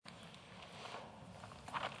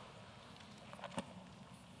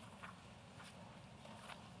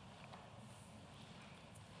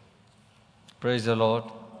Praise the Lord.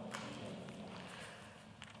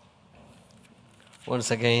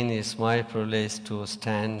 Once again, it's my privilege to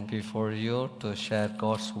stand before you to share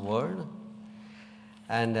God's word.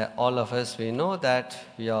 And all of us, we know that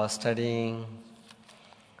we are studying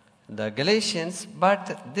the Galatians,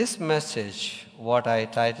 but this message, what I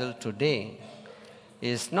titled today,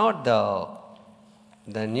 is not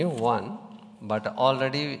the new one, but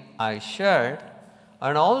already I shared,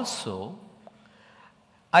 and also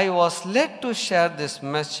I was led to share this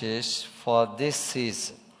message for this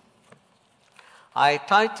season. I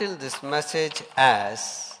titled this message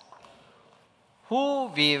as Who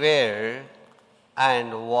We Were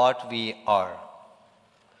and What We Are.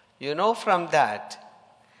 You know from that,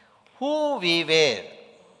 who we were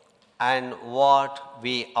and what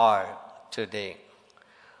we are today.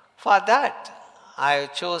 For that, I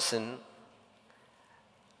have chosen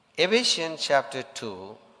Ephesians chapter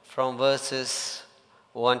 2 from verses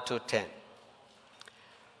 1 to 10.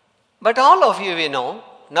 But all of you, we know,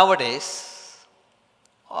 nowadays,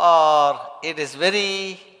 or it is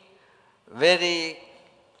very,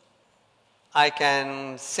 I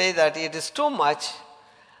can say that it is too much.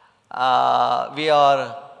 We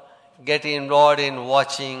are getting involved in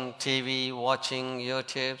watching TV, watching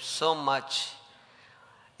YouTube, so much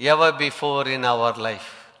ever before in our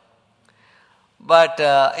life. But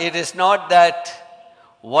it is not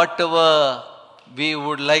that whatever we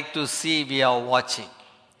would like to see, we are watching.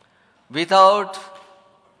 Without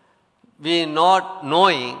we not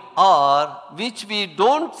knowing, or which we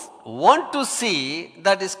don't want to see,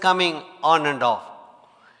 that is coming on and off.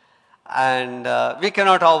 And we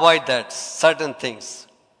cannot avoid that, certain things.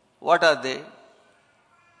 What are they?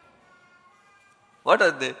 What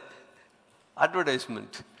are they?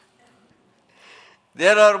 Advertisement.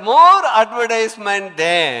 There are more advertisement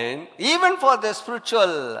than, even for the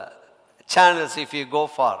spiritual channels, if you go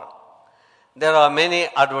far, there are many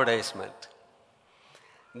advertisements.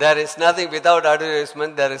 There is nothing without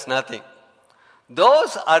advertisement, there is nothing.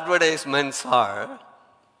 Those advertisements are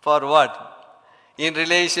for what? In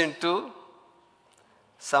relation to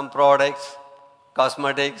some products,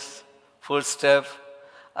 cosmetics, food stuff,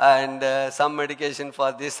 and some medication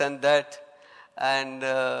for this and that, and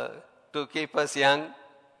to keep us young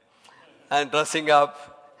and dressing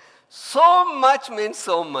up. So much means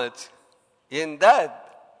so much. In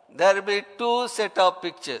that, there will be two set of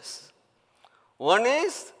pictures. One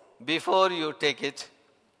is before you take it.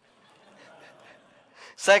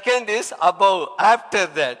 Second is above, after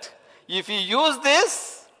that. If you use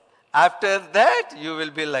this, after that you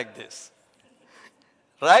will be like this.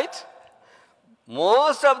 Right?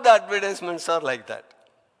 Most of the advertisements are like that.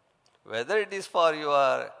 Whether it is for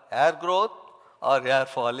your hair growth or hair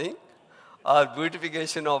falling or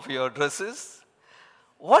beautification of your dresses,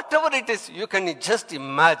 whatever it is, you can just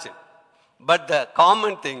imagine. But the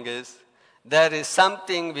common thing is, there is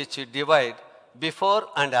something which you divide before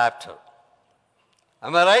and after.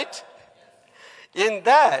 Am I right? In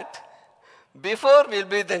that, before will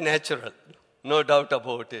be the natural, no doubt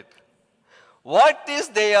about it. What is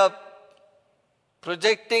they are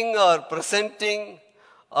projecting or presenting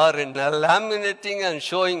or laminating and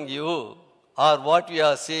showing you, or what we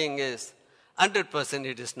are seeing is 100%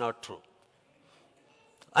 it is not true.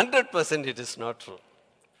 100% it is not true.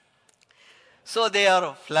 So they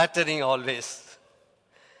are flattering always.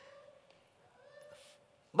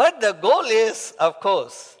 But the goal is, of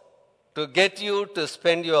course, to get you to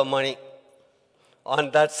spend your money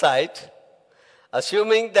on that site,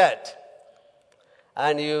 assuming that,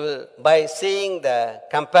 and you will, by seeing the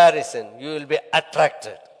comparison, you will be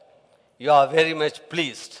attracted. You are very much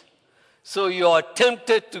pleased. So you are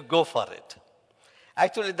tempted to go for it.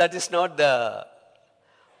 Actually, that is not the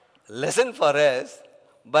lesson for us.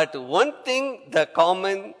 But one thing, the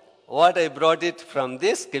common, what I brought it from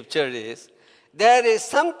this scripture is, there is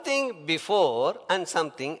something before and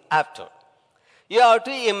something after. You have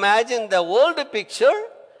to imagine the old picture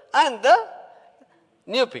and the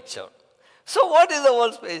new picture. So what is the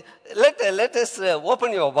old picture? Let us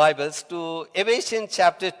open your Bibles to Ephesians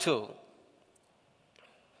chapter 2.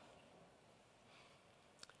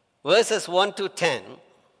 Verses 1 to 10.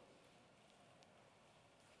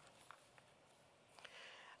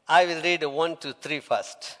 I will read 1 to 3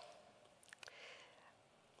 first.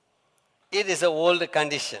 It is an old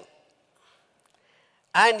condition.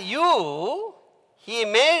 And you, he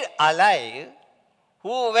made alive,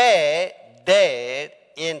 who were dead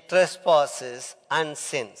in trespasses and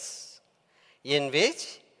sins, in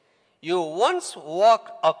which you once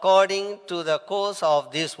walked according to the course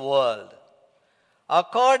of this world,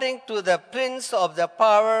 according to the prince of the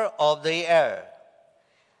power of the air,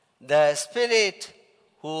 the spirit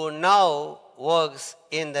who now works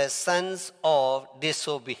in the sons of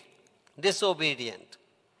disobedient.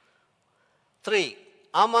 3.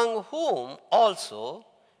 Among whom also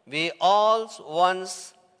we all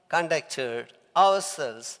once conducted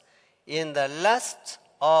ourselves in the lust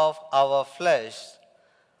of our flesh,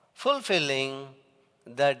 fulfilling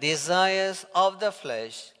the desires of the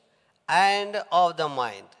flesh and of the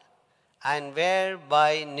mind, and were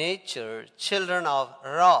by nature children of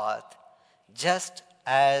wrath, just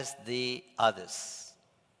as the others.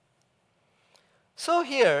 So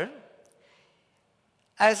here,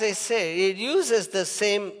 as I say, it uses the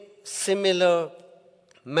same similar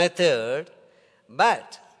method,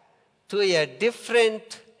 but to a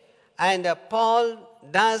different, and Paul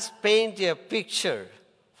does paint a picture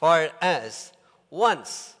for us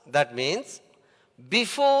once. That means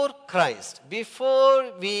before Christ,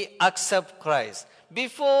 before we accept Christ,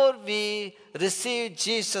 before we receive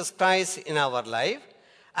Jesus Christ in our life,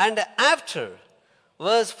 and after,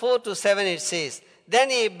 verse 4 to 7 it says, then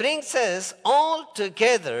he brings us all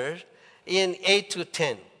together in 8 to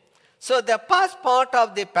 10. So the first part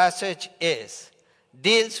of the passage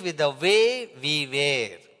deals with the way we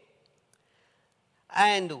were,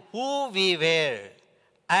 and who we were,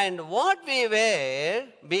 and what we were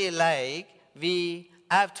be like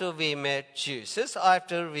after we met Jesus,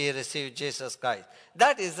 after we received Jesus Christ.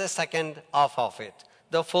 That is the second half of it,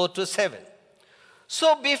 the 4 to 7.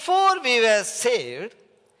 So before we were saved,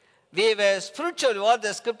 we were spiritually, what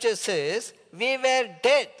the scripture says, we were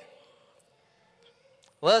dead.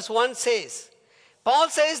 Verse 1 says, Paul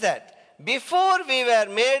says that before we were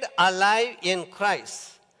made alive in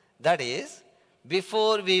Christ, that is,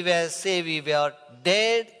 before we were saved, we were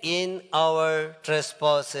dead in our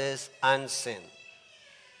trespasses and sin.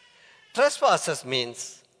 Trespasses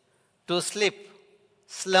means to slip,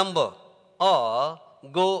 slumber, or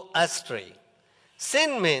go astray.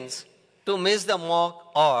 Sin means to miss the mark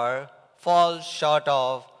or fall short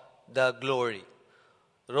of the glory.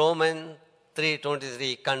 Romans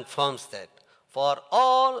 3:23 confirms that. For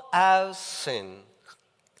all have sinned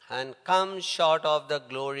and come short of the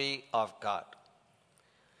glory of God.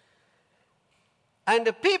 And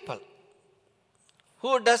the people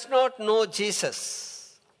who does not know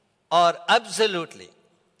Jesus are absolutely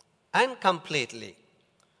and completely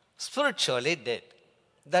spiritually dead.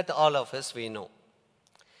 That all of us we know.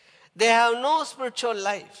 They have no spiritual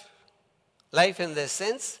life. Life in the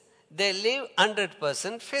sense, they live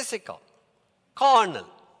 100% physical, carnal.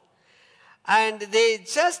 And they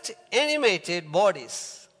just animated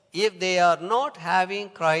bodies. If they are not having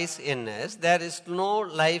Christ in us, there is no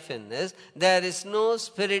life in us, there is no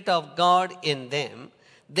Spirit of God in them,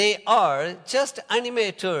 they are just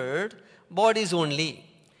animated bodies only.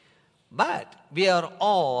 But we are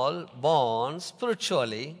all born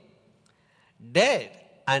spiritually dead,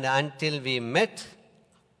 and until we met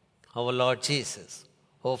our Lord Jesus,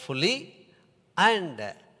 hopefully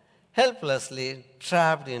and helplessly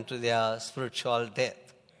trapped into their spiritual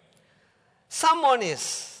death. Someone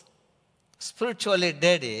is spiritually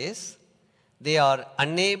dead is they are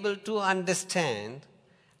unable to understand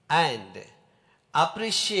and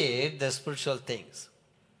appreciate the spiritual things.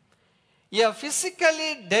 A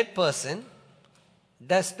physically dead person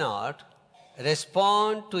does not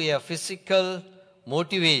respond to a physical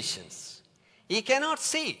motivations. He cannot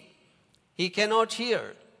see, he cannot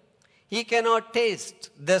hear, he cannot taste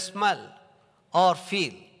the smell or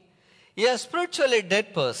feel. A spiritually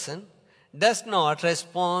dead person does not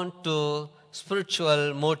respond to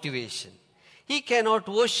spiritual motivation. He cannot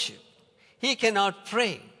worship, he cannot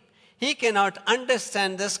pray, he cannot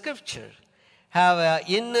understand the scripture, have an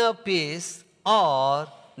inner peace, or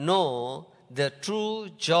know the true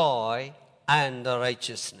joy and the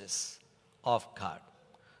righteousness of God.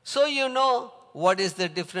 So you know what is the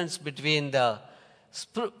difference between the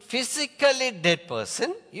physically dead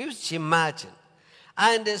person, you imagine,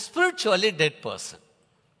 and a spiritually dead person.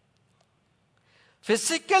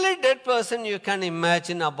 Physically dead person, you can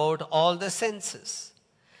imagine about all the senses.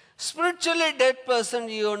 Spiritually dead person,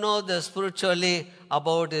 you know the spiritually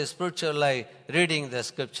about the spiritual life, reading the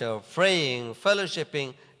scripture, praying,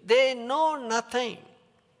 fellowshipping. They know nothing.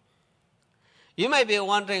 You may be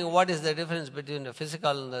wondering what is the difference between the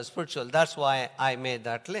physical and the spiritual. That's why I made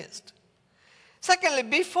that list. Secondly,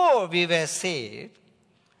 before we were saved,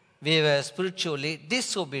 we were spiritually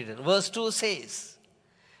disobedient. Verse 2 says,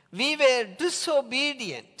 we were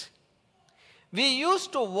disobedient. We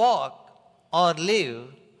used to walk or live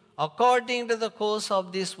according to the course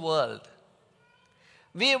of this world.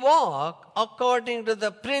 We walk according to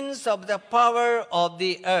the prince of the power of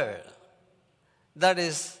the air. That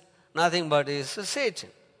is nothing but is Satan.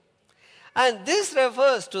 And this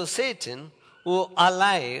refers to Satan who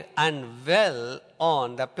alive and well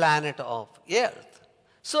on the planet of earth.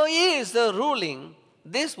 So he is the ruling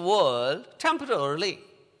this world temporarily.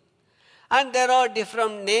 And there are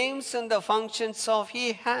different names and the functions of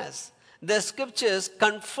he has. The scriptures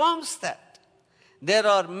confirms that. There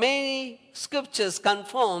are many scriptures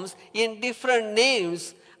confirms in different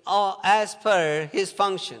names as per his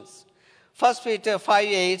functions. 1 Peter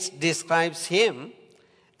 5:8 describes him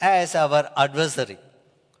as our adversary,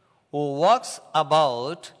 who walks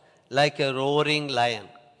about like a roaring lion.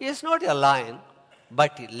 He is not a lion,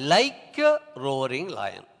 but like a roaring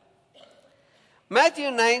lion. Matthew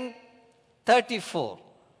 9:34,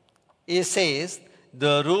 he says,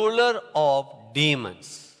 the ruler of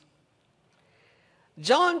demons.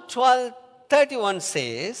 John 12:31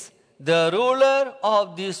 says, the ruler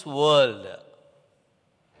of this world.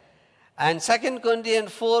 And 2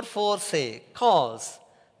 Corinthians 4:4 calls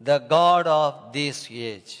the God of this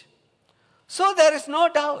age. So there is no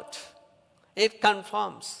doubt. It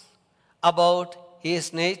confirms about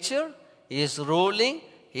his nature, his ruling,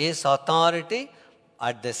 his authority.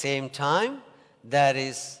 At the same time, there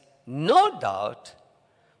is no doubt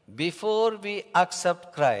before we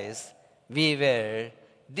accept Christ, we were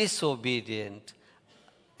disobedient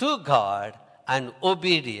to God and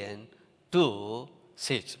obedient to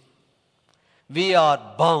Satan. We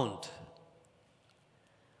are bound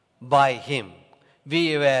by him.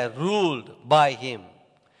 We were ruled by him.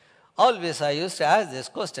 Always I used to ask this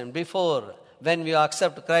question before, when we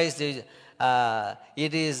accept Christ, it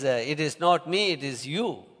is not me, it is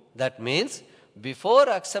you. That means before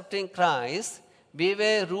accepting Christ, we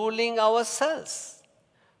were ruling ourselves.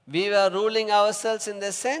 We were ruling ourselves in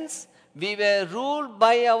the sense we were ruled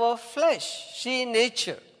by our flesh, see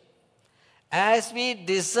nature. As we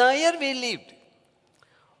desire, we lived.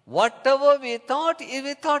 Whatever we thought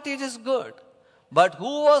it is good. But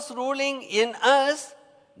who was ruling in us?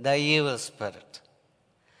 The evil spirit.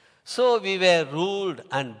 So we were ruled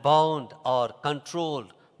and bound or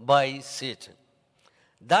controlled by Satan.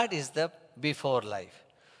 That is the before life.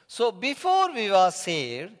 So before we were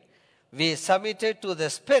saved, we submitted to the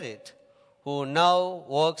Spirit who now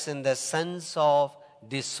works in the sons of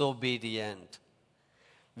disobedient.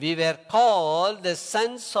 We were called the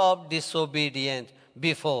sons of disobedient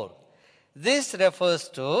before. This refers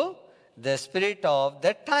to the spirit of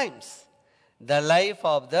the times, the life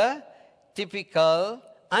of the typical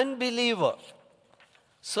unbeliever.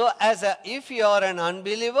 So if you are an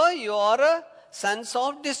unbeliever, you are a sons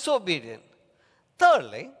of disobedient.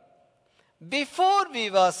 Thirdly, before we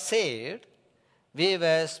were saved, we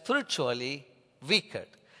were spiritually wicked.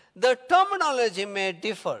 The terminology may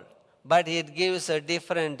differ, but it gives a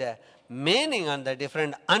different meaning and a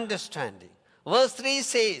different understanding. Verse 3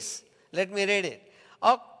 says, let me read it.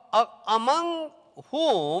 Among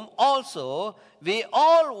whom also we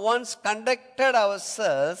all once conducted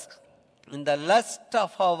ourselves in the lust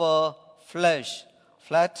of our flesh,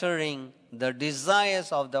 flattering the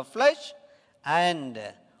desires of the flesh and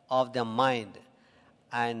of the mind,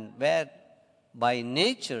 and were by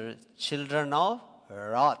nature children of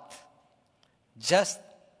wrath, just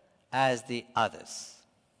as the others.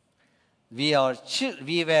 We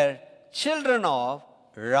were children of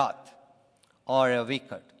wrath, or a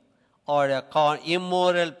wicked, or a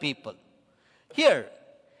immoral people. Here,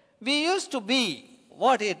 we used to be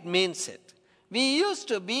what it means it. We used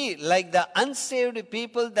to be like the unsaved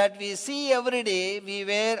people that we see every day. We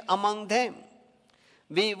were among them.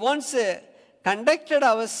 We once conducted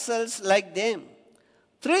ourselves like them.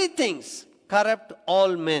 Three things corrupt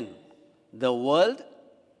all men: the world,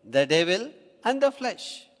 the devil, and the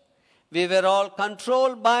flesh. We were all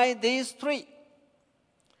controlled by these three: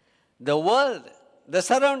 the world, the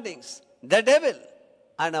surroundings, the devil,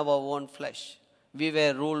 and our own flesh. We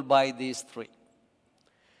were ruled by these three.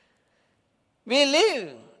 We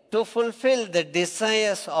live to fulfill the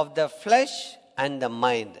desires of the flesh and the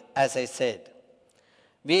mind, as I said.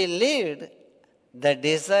 We lived the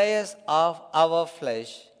desires of our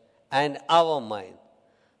flesh and our mind.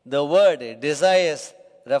 The word desires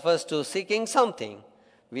refers to seeking something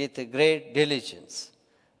with great diligence.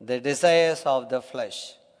 The desires of the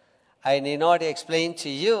flesh. I need not explain to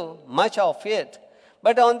you much of it,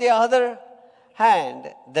 but on the other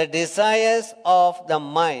hand, the desires of the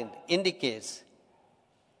mind indicates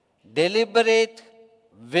deliberate,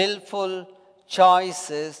 willful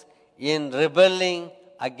choices in rebelling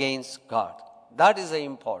against God. That is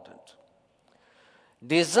important.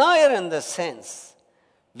 Desire in the sense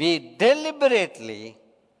we deliberately,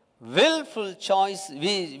 willfully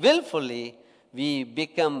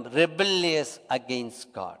become rebellious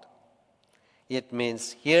against God. It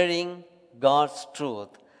means hearing God's truth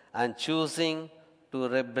and choosing to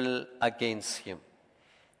rebel against him.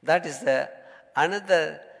 That is the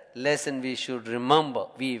another lesson we should remember.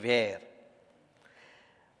 We were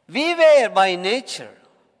by nature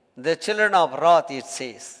the children of wrath, it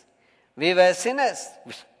says. We were sinners,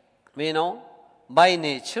 we know, by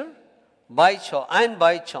nature, by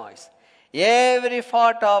choice. Every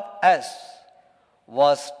part of us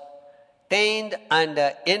was tainted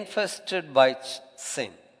and infested by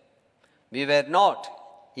sin. We were not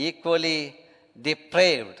equally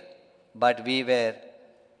depraved, but we were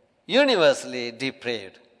universally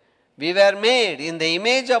depraved. We were made in the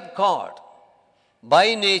image of God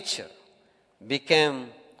by nature, became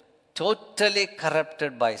totally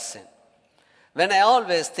corrupted by sin. When I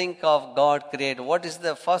always think of God created, what is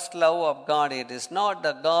the first love of God? It is not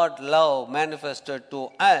the God love manifested to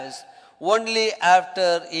us only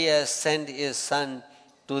after He has sent His Son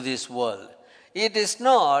to this world. It is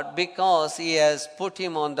not because He has put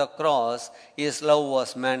Him on the cross, His love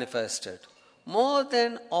was manifested. More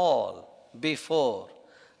than all, before,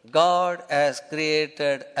 God has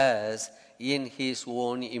created us in His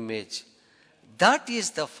own image. That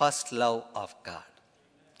is the first love of God.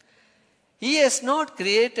 He has not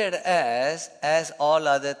created us as all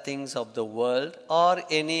other things of the world or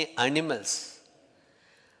any animals.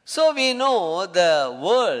 So we know the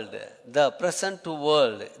world, the present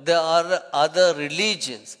world, the other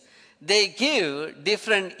religions, they give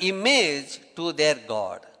different image to their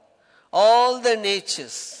God. All the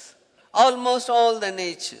natures, almost all the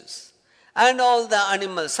natures, and all the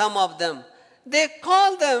animals, some of them, they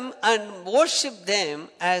call them and worship them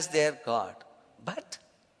as their God. But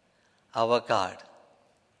our God,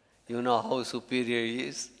 you know how superior He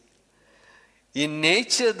is? In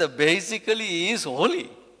nature, basically He is holy.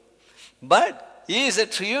 But He is a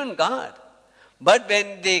triune God. But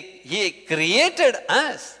when He created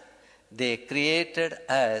us, they created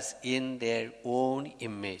us in their own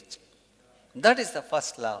image. That is the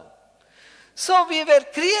first love. So we were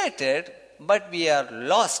created, but we are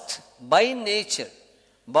lost by nature,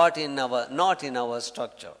 but not in our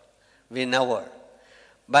structure. We never.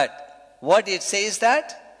 But what it says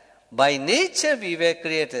that by nature we were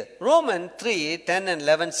created. Romans 3:10 and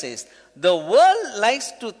 11 says, the world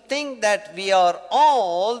likes to think that we are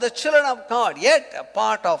all the children of God, yet a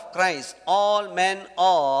part of Christ. All men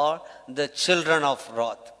are the children of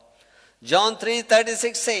wrath. John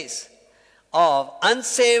 3:36 says, of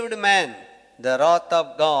unsaved man, the wrath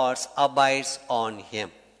of God abides on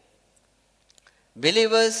him.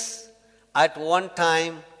 Believers, at one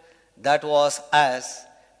time, that was us,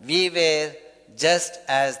 we were just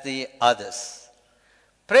as the others.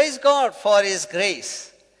 Praise God for His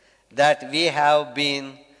grace that we have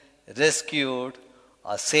been rescued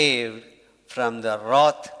or saved from the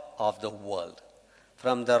wrath of the world,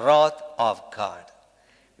 from the wrath of God.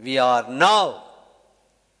 We are now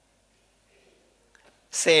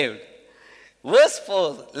saved. Verse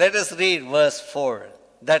 4, let us read verse 4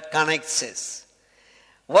 that connects us.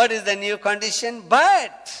 What is the new condition?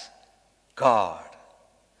 But God.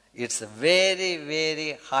 It's a very,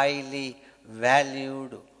 very highly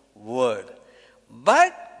valued word.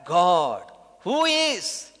 But God, who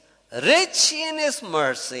is rich in His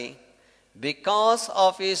mercy, because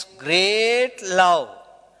of His great love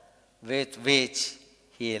with which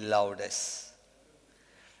He loved us.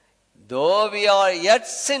 Though we are yet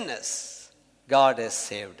sinners, God has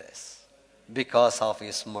saved us because of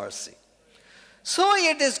His mercy. So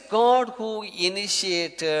it is God who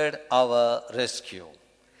initiated our rescue.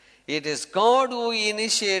 It is God who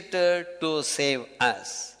initiated to save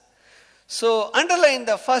us. So underline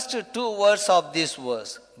the first two words of this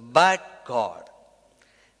verse. But God.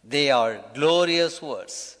 They are glorious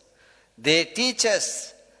words. They teach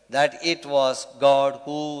us that it was God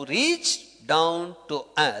who reached down to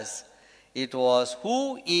us. It was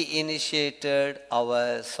who He initiated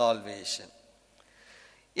our salvation.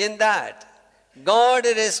 In that, God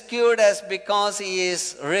rescued us because He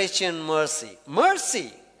is rich in mercy.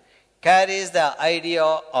 Mercy carries the idea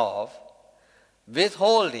of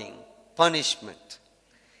withholding punishment.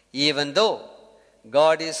 Even though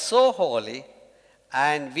God is so holy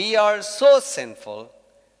and we are so sinful,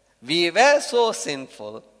 we were so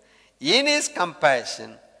sinful, in His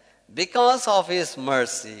compassion, because of His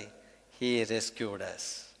mercy, He rescued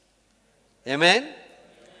us. Amen?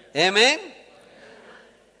 Amen?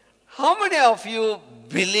 How many of you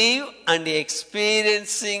believe and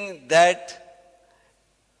experiencing that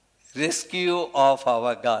rescue of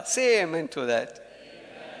our God? Say amen to that.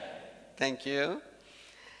 Amen. Thank you.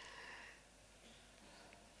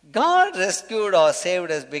 God rescued or saved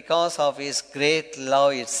us because of His great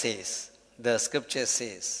love, it says. The scripture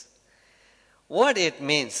says. what it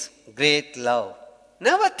means, great love.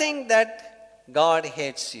 Never think that God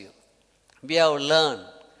hates you. We have learned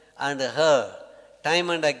and heard time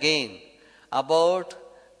and again about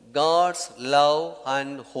God's love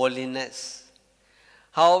and holiness.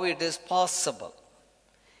 How it is possible.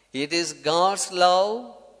 It is God's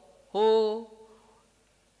love who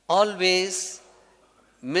always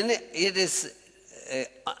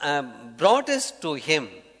brought us to Him.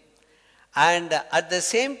 And at the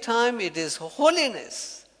same time, it is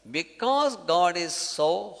holiness. Because God is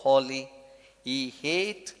so holy, He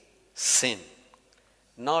hates sin,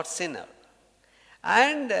 not sinner.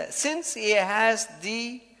 And since He has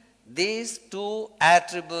these two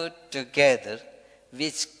attributes together,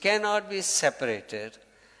 which cannot be separated,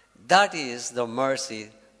 that is the mercy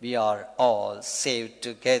we are all saved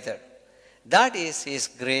together. That is His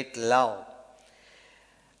great love.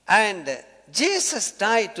 And Jesus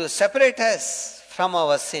died to separate us from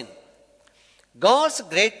our sin. God's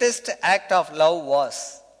greatest act of love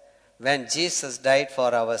was when Jesus died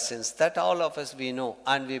for our sins. That all of us we know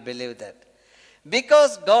and we believe that.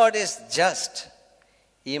 Because God is just,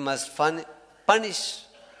 He must punish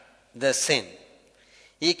the sin.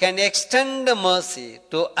 He can extend mercy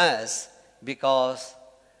to us because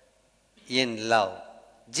in love.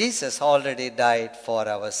 Jesus already died for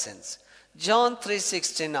our sins. John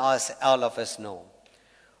 3:16, as all of us know.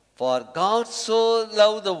 For God so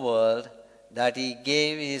loved the world that He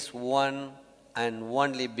gave His one and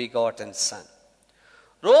only begotten Son.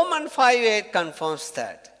 Romans 5:8 confirms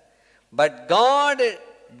that. But God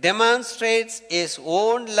demonstrates His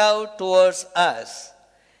own love towards us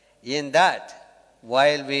in that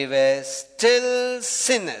while we were still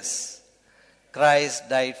sinners, Christ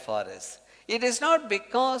died for us. It is not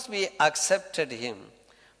because we accepted Him,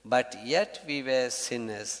 but yet we were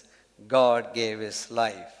sinners, God gave His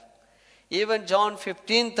life. Even John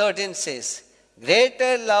 15:13 says,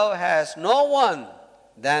 greater love has no one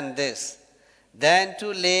than this, than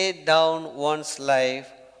to lay down one's life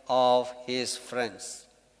of his friends.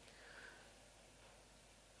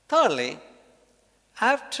 Thirdly,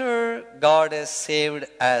 after God has saved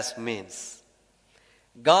us means,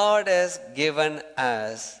 God has given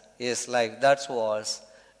us His life. That's what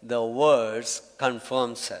the words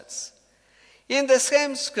confirms us. In the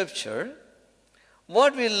same scripture,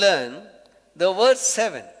 what we learn, the verse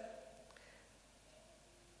 7,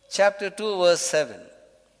 chapter 2, verse 7.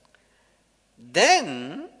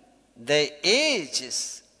 Then the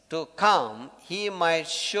ages to come, He might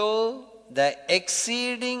show the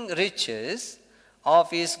exceeding riches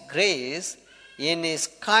of His grace in His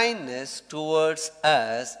kindness towards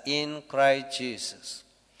us in Christ Jesus.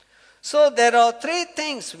 So there are three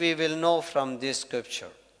things we will know from this scripture.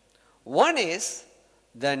 One is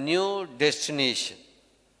the new destination.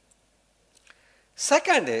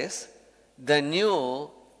 Second is the new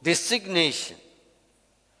designation.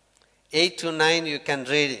 8 to 9 you can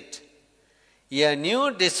read it. A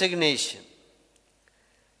new designation.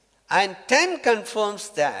 And 10 confirms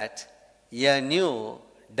that a new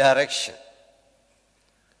direction.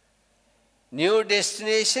 New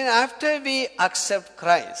destination after we accept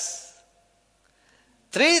Christ.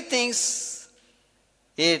 Three things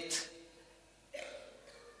it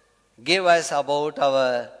gives us about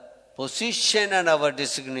our position and our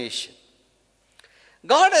designation.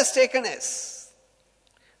 God has taken us.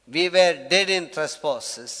 We were dead in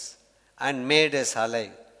trespasses and made us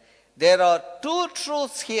alive. There are two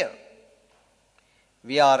truths here.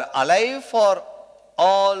 We are alive for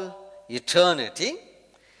all eternity.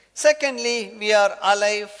 Secondly, we are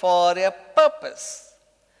alive for a purpose,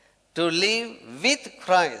 to live with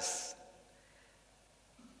Christ.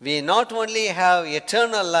 We not only have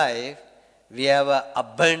eternal life, we have an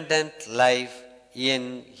abundant life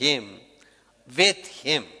in Him, with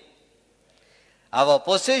Him. Our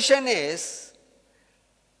position is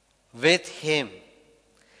with Him.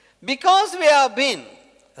 Because we have been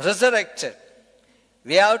resurrected,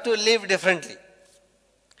 we have to live differently.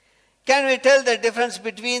 Can we tell the difference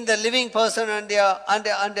between the living person and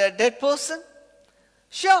a dead person?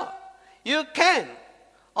 Sure, you can.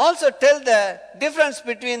 Also tell the difference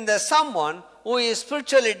between the someone who is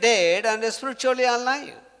spiritually dead and is spiritually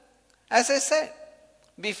alive. As I said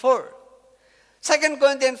before. 2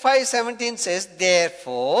 Corinthians 5:17 says,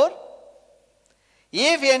 therefore,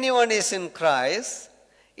 if anyone is in Christ,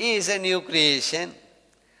 he is a new creation.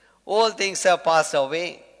 All things have passed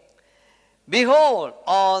away. Behold,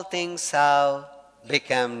 all things have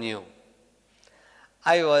become new.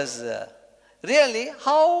 I was really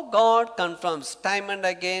how God confirms. Time and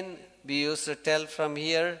again we used to tell from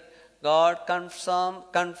here, God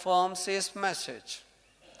confirms His message.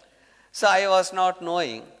 So I was not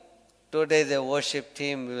knowing Today the worship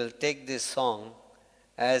team will take this song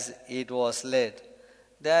as it was led.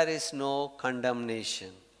 There is no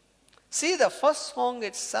condemnation. See, the first song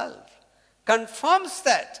itself confirms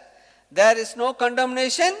that there is no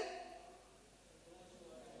condemnation.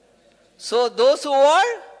 So those who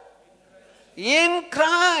are in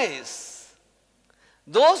Christ,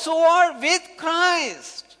 those who are with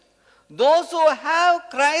Christ, those who have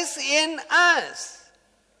Christ in us,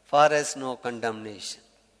 for us no condemnation.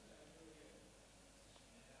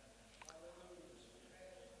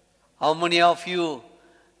 How many of you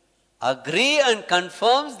agree and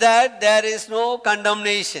confirms that there is no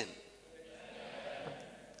condemnation?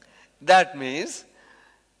 That means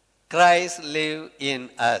Christ lives in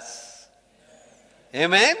us.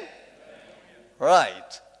 Amen?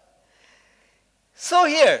 Right. So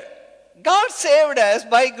here, God saved us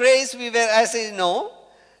by grace. We were, as you know,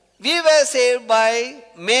 we were saved by,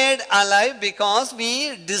 made alive because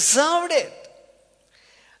we deserved it.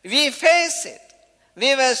 We faced it.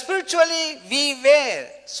 We were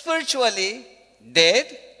spiritually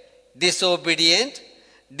dead, disobedient,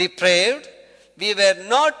 depraved. We were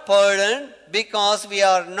not pardoned because we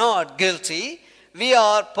are not guilty. We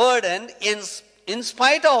are pardoned in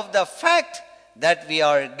spite of the fact that we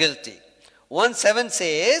are guilty. 1:7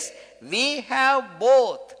 says, we have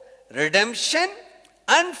both redemption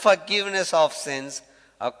and forgiveness of sins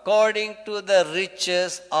according to the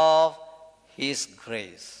riches of His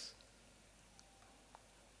grace.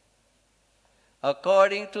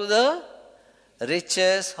 According to the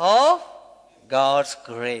riches of God's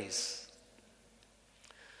grace.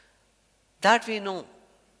 That we know.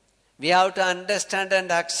 We have to understand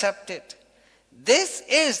and accept it. This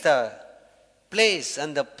is the place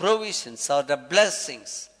and the provisions or the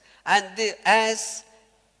blessings and as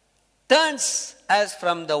turns us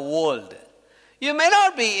from the world. You may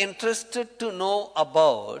not be interested to know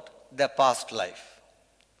about the past life.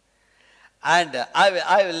 And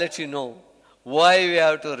I will let you know why we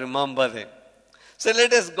have to remember them. So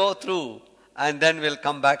let us go through and then we'll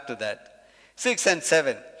come back to that. 6 and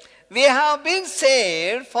 7. We have been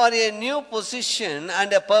saved for a new position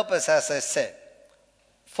and a purpose, as I said.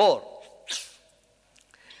 4.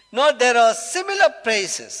 Note there are similar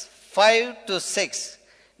phrases. 5 to 6.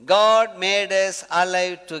 God made us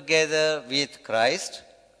alive together with Christ.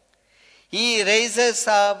 He raised us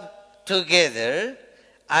up together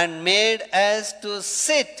and made us to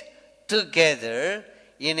sit together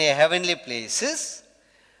in a heavenly places.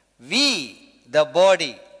 We, the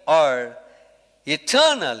body, are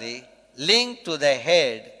eternally linked to the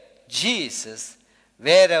head, Jesus.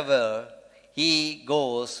 Wherever He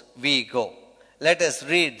goes, we go. Let us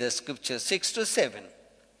read the scripture 6 to 7.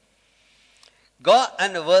 God,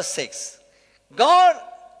 and verse 6. God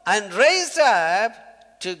and raised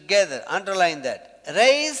up together. Underline that.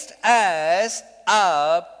 Raised us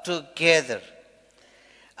up together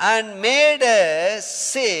and made us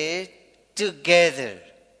sit together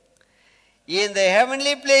in the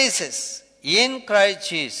heavenly places in Christ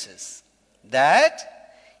Jesus, that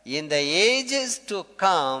in the ages to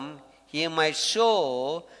come He might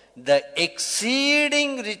show the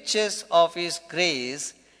exceeding riches of His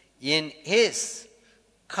grace in His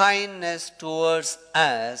kindness towards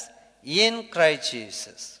us in Christ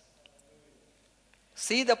Jesus.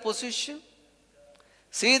 See the position?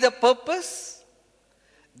 See the purpose?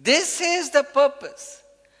 This is the purpose.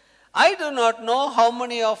 I do not know how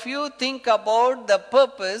many of you think about the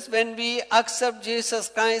purpose when we accept Jesus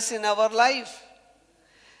Christ in our life.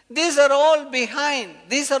 These are all behind.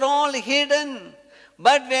 These are all hidden.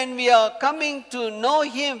 But when we are coming to know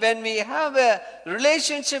Him, when we have a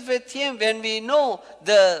relationship with Him, when we know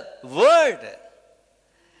the Word,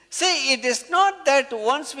 see, it is not that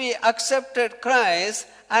once we accepted Christ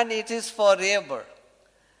and it is forever.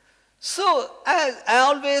 So, as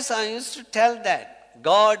I used to tell that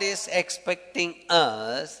God is expecting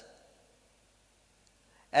us,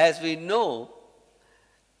 as we know,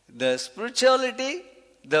 the spirituality,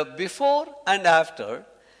 the before and after.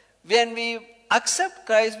 When we accept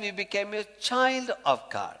Christ, we became a child of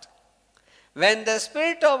God. When the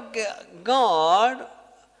Spirit of God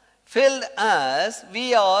filled us,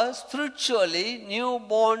 we are spiritually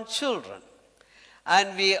newborn children.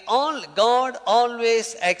 And God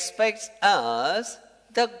always expects us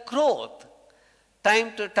the growth.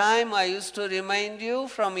 Time to time, I used to remind you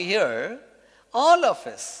from here, all of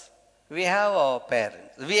us, we have our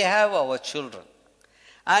parents, we have our children.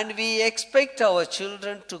 And we expect our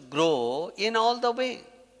children to grow in all the way.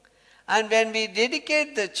 And when we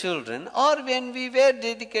dedicate the children, or when we were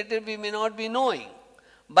dedicated, we may not be knowing.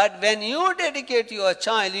 But when you dedicate your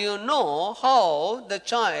child, you know how the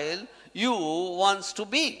child you wants to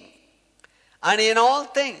be. and in all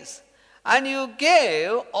things. And you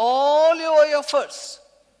gave all your efforts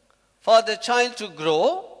for the child to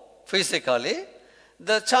grow physically,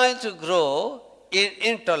 the child to grow in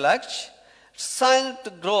intellect, child to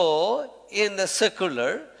grow in the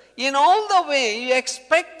secular. In all the way, you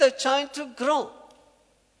expect the child to grow.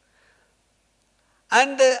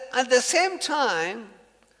 And at the same time,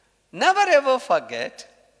 never ever forget,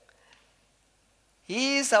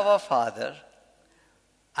 He is our Father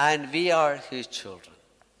and we are His children.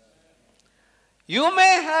 You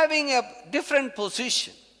may having a different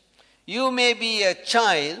position. You may be a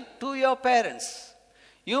child to your parents.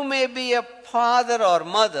 You may be a father or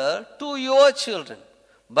mother to your children.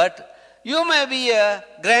 But you may be a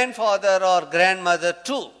grandfather or grandmother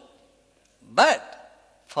too. But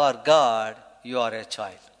for God, you are a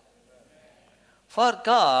child. For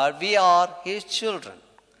God, we are His children.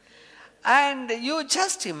 And you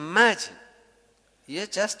just imagine,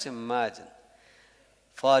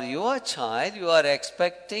 for your child, you are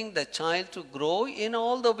expecting the child to grow in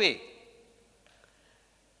all the way.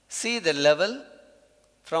 See the level,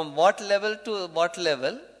 from what level to what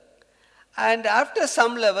level. And after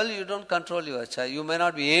some level, you don't control your child. You may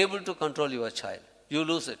not be able to control your child. You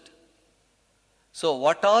lose it. So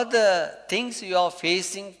what are the things you are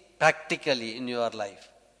facing practically in your life?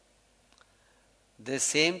 The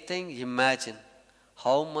same thing, imagine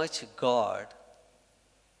how much God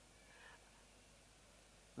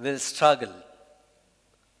will struggle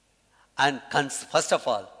and first of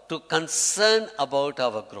all, to concern about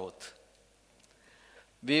our growth.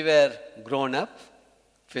 We were grown up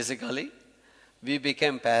physically. We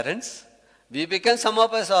became parents. We became, some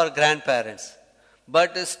of us are grandparents.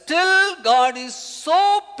 But still God is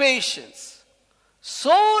so patient,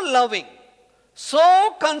 so loving,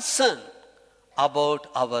 so concerned about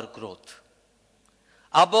our growth,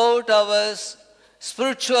 about our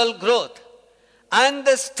spiritual growth and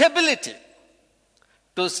the stability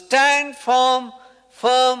to stand firm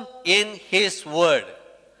in His Word,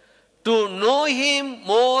 to know Him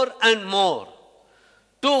more and more,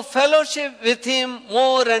 to fellowship with Him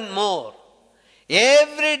more and more.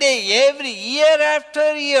 Every day, every year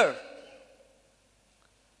after year,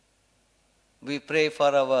 we pray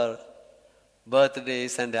for our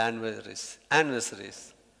birthdays and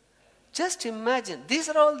anniversaries. Just imagine, these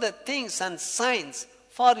are all the things and signs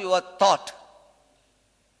for your thought.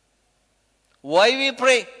 Why we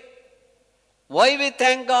pray? Why we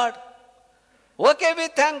thank God? Okay, we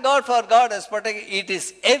thank God for God as protected. It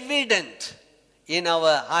is evident in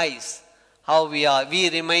our eyes how we are. We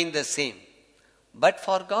remain the same. But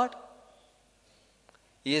for God,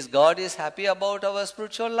 God is happy about our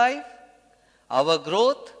spiritual life, our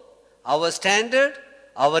growth, our standard,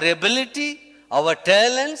 our ability, our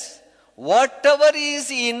talents, whatever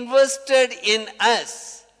is invested in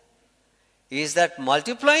us. Is that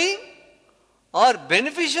multiplying or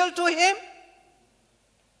beneficial to Him?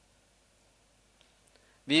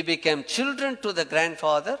 We became children to the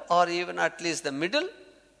grandfather, or even at least the middle.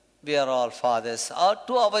 We are all fathers or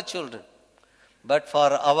to our children. But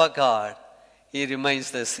for our God, He remains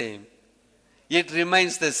the same. It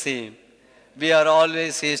remains the same. We are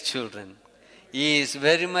always His children. He is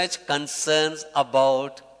very much concerned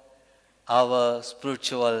about our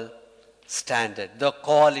spiritual standard, the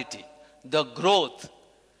quality, the growth,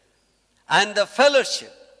 and the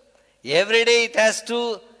fellowship. Every day it has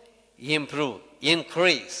to improve,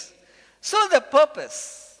 increase. So the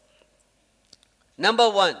purpose, number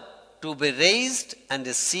one, to be raised and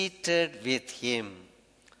seated with Him.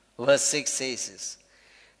 Verse 6 says,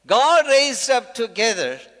 God raised up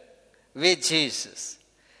together with Jesus.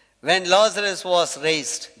 When Lazarus was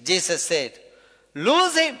raised, Jesus said,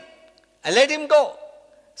 loose him and let him go.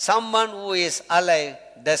 Someone who is alive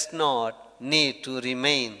does not need to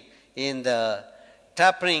remain in the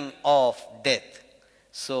tapering of death.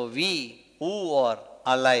 So we who are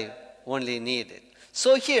alive only need it.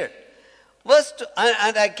 So here, verse 2,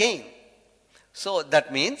 and again, so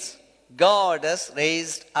that means God has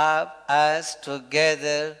raised up us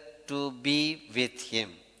together to be with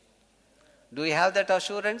Him. Do you have that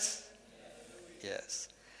assurance? Yes.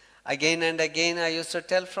 Again and again I used to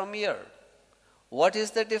tell from here, what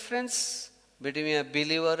is the difference between a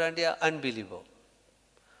believer and an unbeliever?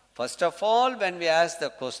 First of all, when we ask the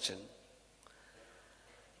question,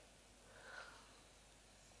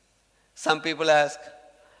 some people ask,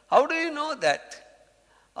 how do you know that?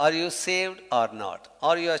 Are you saved or not?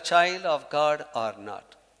 Are you a child of God or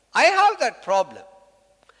not? I have that problem.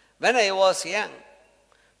 When I was young,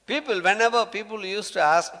 whenever people used to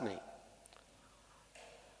ask me,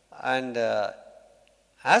 and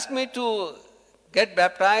ask me to get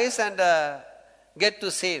baptized and get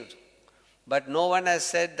to saved. But no one has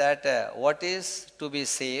said that what is to be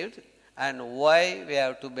saved and why we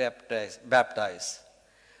have to be baptized.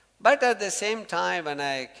 But at the same time, when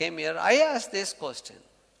I came here, I asked this question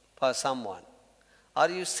for someone. Are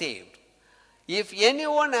you saved? If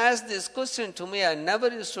anyone asked this question to me, I never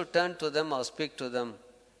used to turn to them or speak to them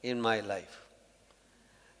in my life.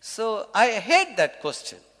 So I hate that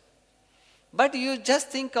question. But you just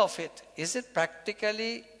think of it. Is it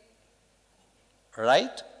practically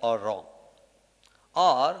right or wrong?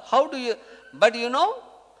 Or how do you, but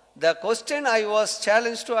the question I was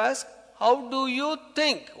challenged to ask, how do you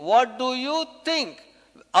think, what do you think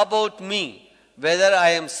about me, whether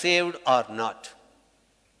I am saved or not?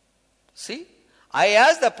 See, I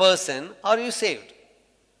asked the person, are you saved?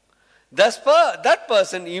 That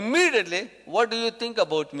person immediately, what do you think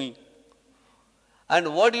about me?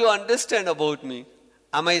 And what do you understand about me?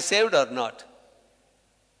 Am I saved or not?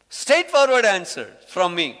 Straightforward answer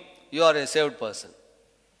from me, you are a saved person.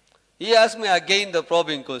 He asked me again the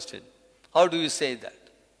probing question, how do you say that?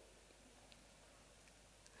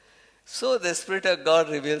 So the Spirit of God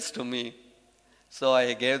reveals to me, so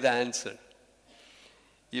I gave the answer.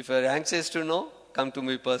 If you are anxious to know, come to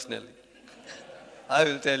me personally. I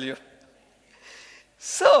will tell you.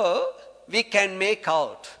 So, we can make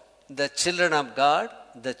out the children of God,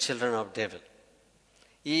 the children of devil.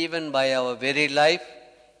 Even by our very life,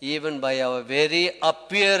 even by our very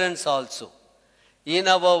appearance also. In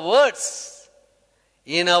our words,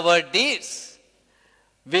 in our deeds,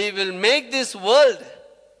 we will make this world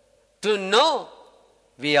to know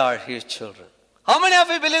we are His children. How many of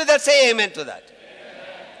you believe that? Say amen to that.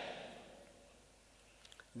 Amen.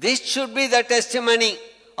 This should be the testimony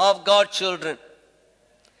of God's children.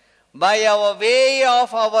 By our way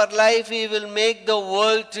of our life, we will make the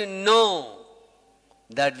world to know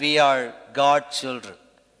that we are God's children.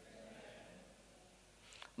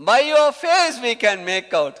 By your face, we can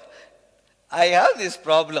make out. I have this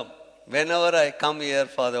problem whenever I come here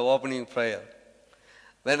for the opening prayer.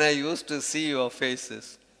 When I used to see your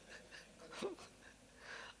faces,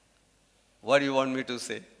 what do you want me to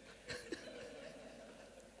say?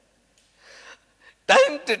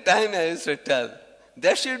 Time to time I used to tell,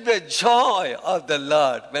 there should be a joy of the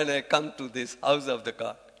Lord when I come to this house of the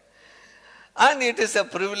God. And it is a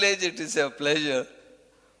privilege, it is a pleasure.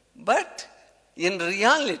 But in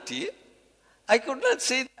reality, I could not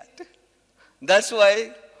see that. That's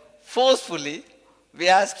why forcefully we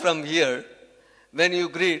ask from here, when you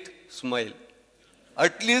greet, smile.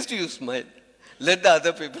 At least you smile. Let the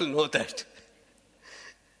other people know that.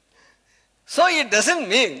 So it doesn't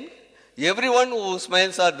mean everyone who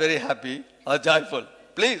smiles are very happy or joyful.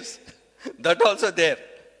 Please, that also there.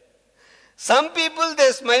 Some people, they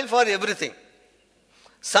smile for everything.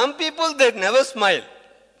 Some people, they never smile.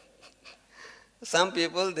 Some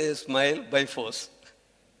people, they smile by force.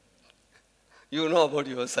 You know about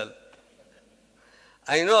yourself.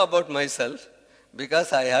 I know about myself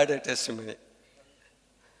because I had a testimony.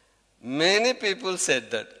 Many people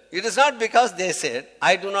said that. It is not because they said,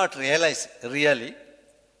 I do not realize really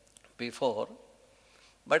before,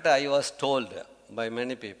 but I was told by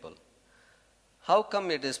many people, how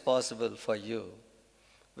come it is possible for you,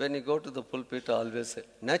 when you go to the pulpit, always say,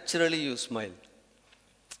 naturally you smile.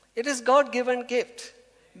 It is God-given gift,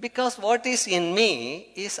 because what is in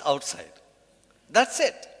me is outside. That's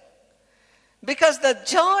it. Because the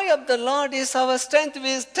joy of the Lord is our strength,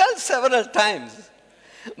 we tell several times.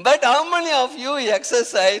 But how many of you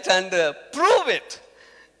exercise and prove it?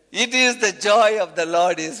 It is the joy of the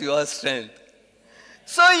Lord is your strength.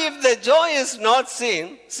 So if the joy is not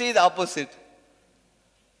seen, see the opposite.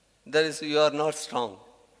 You are not strong.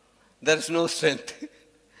 There is no strength.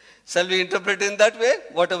 Shall we interpret in that way?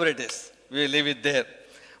 Whatever it is, we leave it there.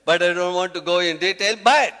 But I don't want to go in detail,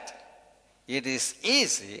 but it is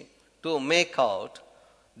easy to make out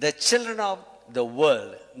the children of the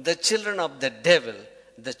world, the children of the devil,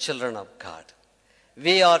 the children of God.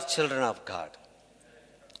 We are children of God.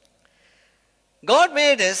 God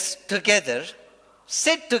made us together,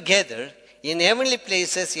 sit together in heavenly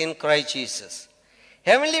places in Christ Jesus.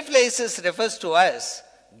 Heavenly places refers to us,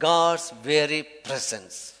 God's very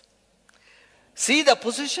presence. See the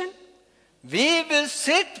position? We will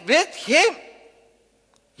sit with Him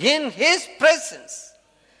in His presence.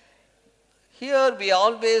 Here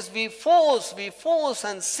we force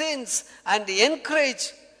and sense and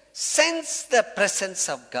encourage, sense the presence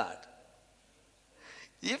of God.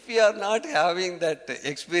 If you are not having that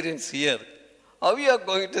experience here, how you are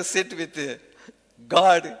going to sit with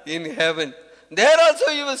God in heaven? There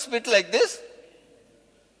also you will spit like this.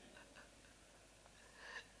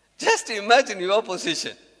 Just imagine your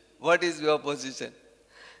position. What is your position?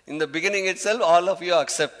 In the beginning itself, all of you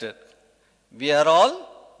accepted. We are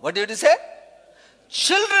all, what did you say?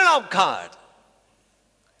 Children of God.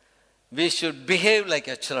 We should behave like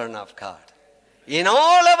a children of God. In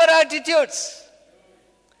all our attitudes,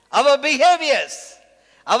 our behaviors,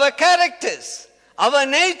 our characters, our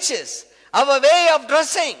natures, our way of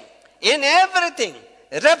dressing, in everything,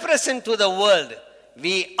 represent to the world,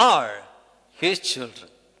 we are His children.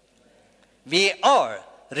 We are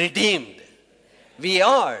redeemed. We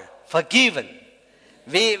are forgiven.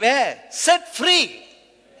 We were set free.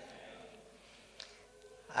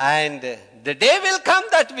 And the day will come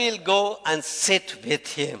that we'll go and sit with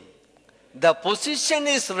Him. The position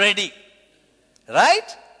is ready.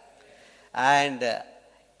 Right? And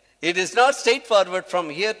it is not straightforward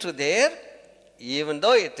from here to there. Even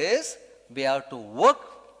though it is, we have to work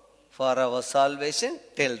for our salvation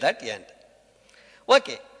till that end.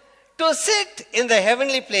 Okay. To sit in the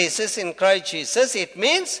heavenly places in Christ Jesus, it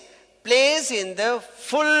means place in the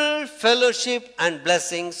full fellowship and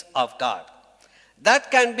blessings of God. That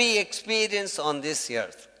can be experienced on this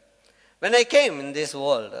earth. When I came in this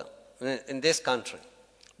world, in this country,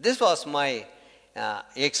 this was my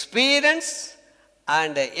experience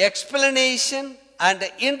and explanation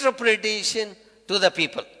and interpretation to the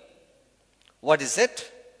people. What is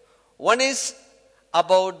it? One is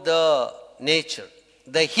about the nature,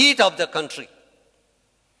 the heat of the country.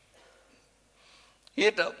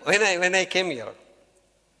 When I came here,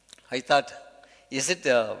 I thought, is it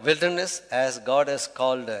a wilderness as God has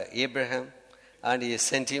called Abraham and He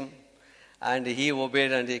sent him and he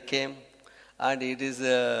obeyed and he came, and it is,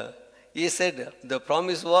 he said the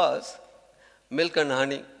promise was milk and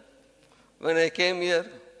honey. When I came here,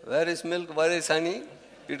 where is milk, where is honey?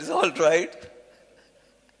 It is all dried.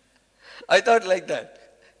 I thought like that.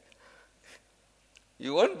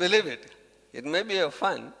 You won't believe it. It may be a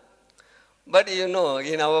fun, but in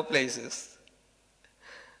our places,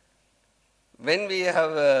 when we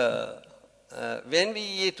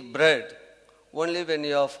eat bread, only when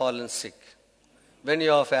you have fallen sick. When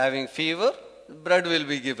you are having fever, bread will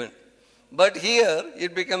be given. But here,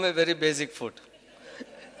 it became a very basic food.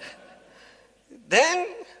 Then,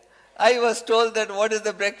 I was told that what is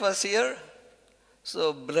the breakfast here?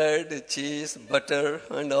 So, bread, cheese, butter,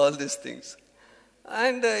 and all these things.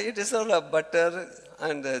 And it is all butter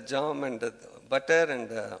and jam and butter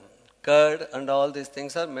and curd and all these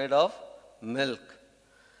things are made of milk.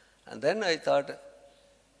 And then I thought,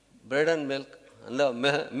 bread and milk, no,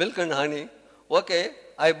 milk and honey. Okay,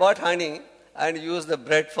 I bought honey and used the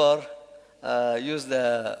bread for,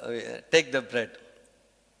 take the bread.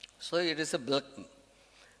 So it is a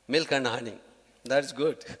milk and honey. That's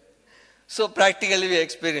good. So practically we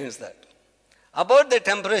experienced that. About the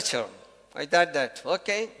temperature, I thought that,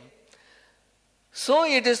 okay. So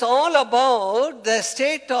it is all about the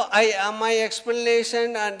state of, my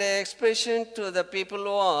explanation and the expression to the people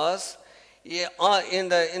was, in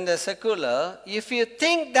the secular, if you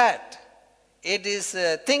think that, it is,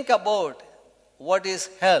 think about what is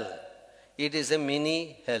hell. It is a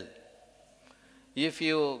mini hell. If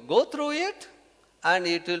you go through it, and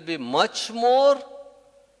it will be much more,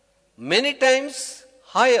 many times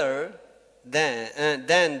higher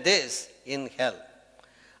than this in hell.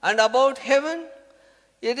 And about heaven,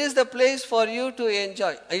 it is the place for you to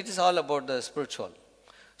enjoy. It is all about the spiritual.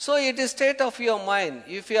 So it is state of your mind.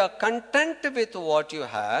 If you are content with what you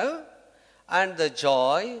have, and the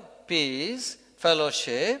joy, peace,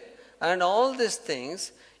 fellowship, and all these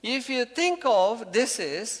things, if you think of this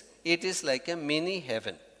it is like a mini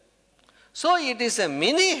heaven. So it is a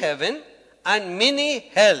mini heaven and mini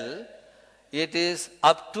hell. It is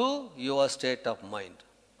up to your state of mind,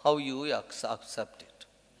 how you accept it.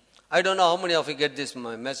 I don't know how many of you get this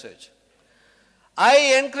message.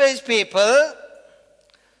 I encourage people,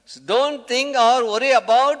 don't think or worry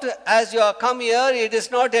about as you come here, it is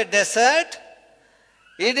not a desert.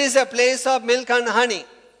 It is a place of milk and honey.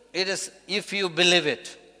 It is, if you believe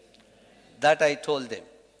it. That I told them.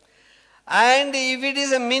 And if it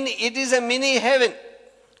is a mini heaven.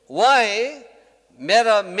 Why? There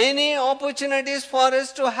are many opportunities for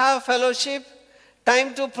us to have fellowship,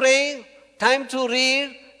 time to pray, time to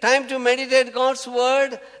read, time to meditate God's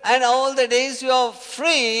word, and all the days you are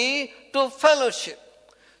free to fellowship.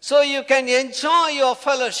 So you can enjoy your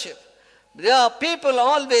fellowship. There are people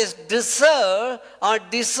always desire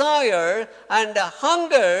and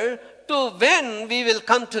hunger to when we will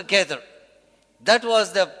come together. That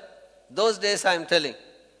was those days I am telling.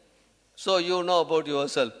 So you know about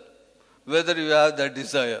yourself, whether you have that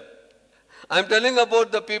desire. I am telling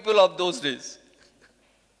about the people of those days.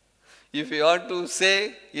 If you want to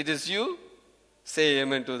say it is you, say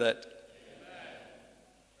amen to that.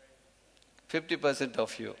 50%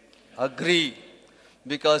 of you agree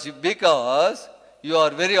because you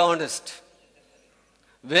are very honest.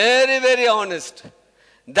 Very, very honest.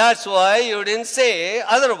 That's why you didn't say,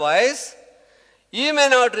 otherwise you may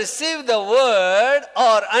not receive the word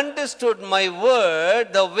or understood my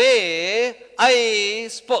word the way I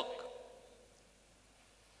spoke.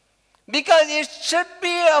 Because it should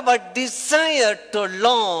be our desire to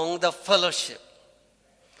long the fellowship.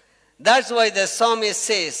 That's why the psalmist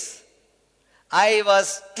says, I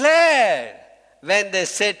was glad when they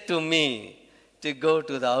said to me to go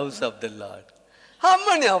to the house of the Lord. How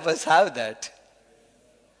many of us have that?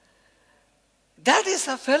 That is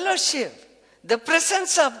a fellowship. The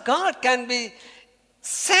presence of God can be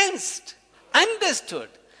sensed, understood.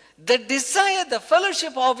 The desire, the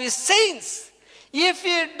fellowship of His saints. If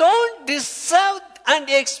you don't deserve and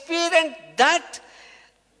experience that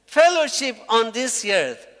fellowship on this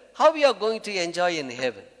earth, how you are going to enjoy in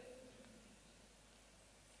heaven?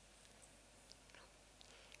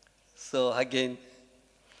 So again,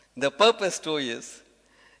 the purpose too is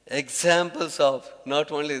examples of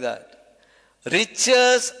not only that,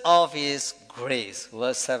 riches of His grace,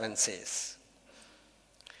 verse 7 says.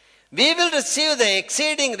 We will receive the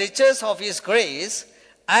exceeding riches of His grace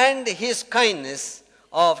and His kindness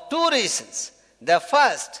of two reasons. The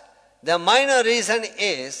first, the minor reason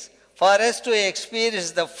is for us to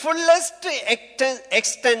experience the fullest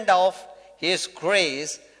extent of His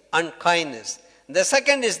grace and kindness. The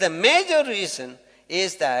second is the major reason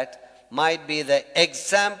is that might be the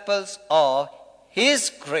examples of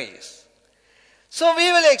His grace. So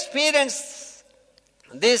we will experience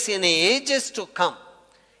this in ages to come.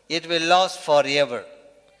 It will last forever.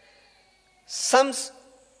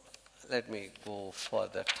 Let me go for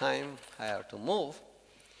the time. I have to move.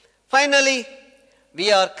 Finally,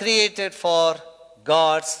 we are created for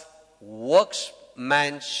God's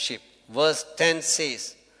workmanship. Verse 10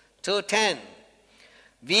 says, 2:10,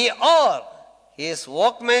 we are His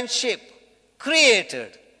workmanship,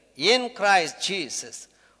 created in Christ Jesus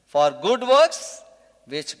for good works,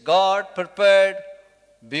 which God prepared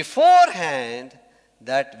beforehand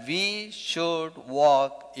that we should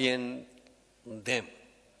walk in them.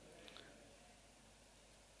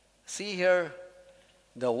 See here,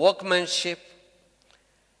 the workmanship.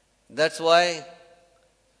 That's why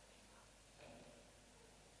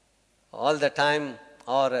all the time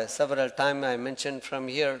or several times I mentioned from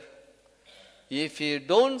here, if you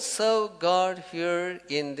don't serve God here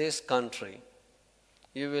in this country,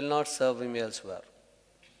 you will not serve Him elsewhere.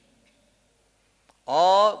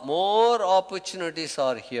 Or more opportunities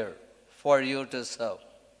are here for you to serve.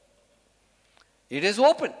 It is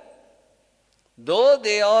open. Though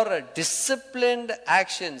they are disciplined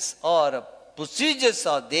actions or procedures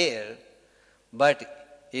are there, but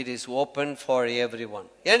it is open for everyone.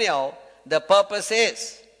 Anyhow, the purpose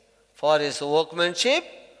is for His workmanship,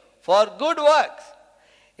 for good works.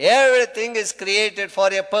 Everything is created for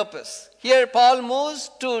a purpose. Here Paul moves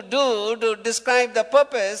to describe the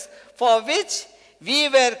purpose for which we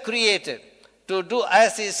were created. To do,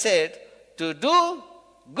 as he said, to do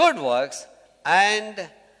good works and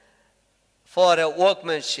for a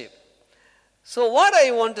workmanship. So what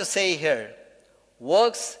I want to say here,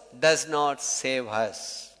 works does not save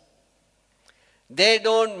us. They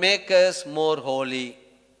don't make us more holy,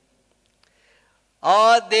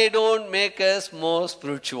 or they don't make us more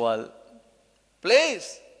spiritual.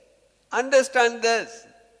 Please understand this.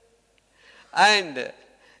 And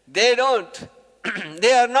they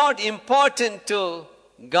are not important to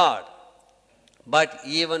God. But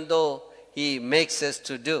even though He makes us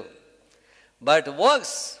to do. But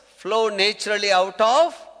works flow naturally out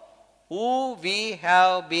of who we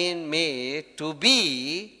have been made to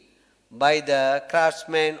be by the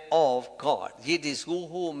craftsman of God. It is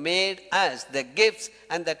who made us, the gifts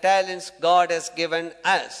and the talents God has given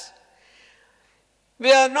us.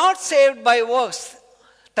 We are not saved by works.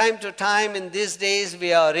 Time to time in these days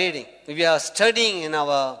we are reading, we are studying in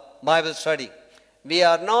our Bible study. We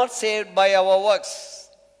are not saved by our works.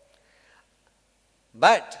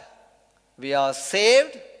 But we are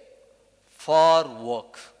saved for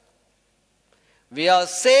work. We are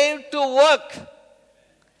saved to work,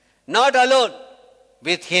 not alone,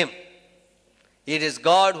 with Him. It is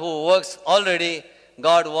God who works already.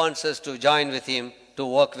 God wants us to join with Him, to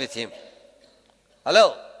work with Him.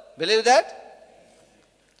 Hello? Believe that?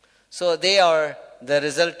 So they are the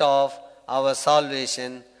result of our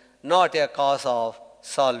salvation, not a cause of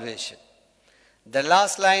salvation. The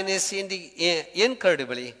last line is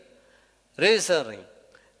incredibly reassuring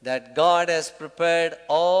that God has prepared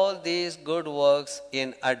all these good works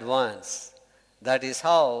in advance. That is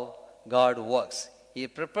how God works. He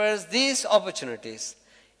prepares these opportunities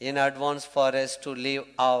in advance for us to live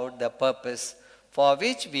out the purpose for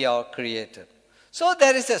which we are created. So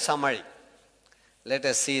there is a summary. Let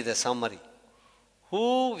us see the summary.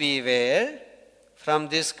 Who we were from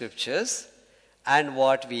these scriptures and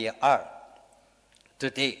what we are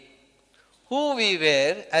today. Who we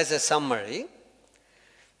were as a summary.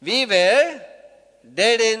 We were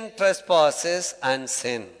dead in trespasses and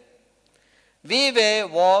sin. We were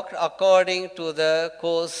walked according to the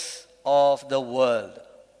course of the world.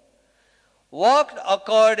 Walked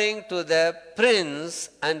according to the prince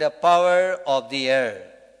and the power of the air,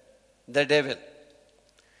 the devil.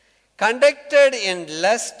 Conducted in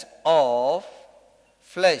lust of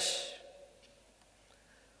flesh.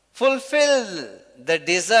 Fulfilled the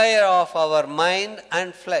desire of our mind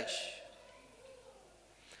and flesh.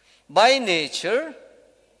 By nature,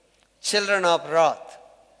 children of wrath.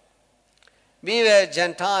 We were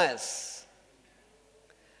Gentiles.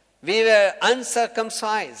 We were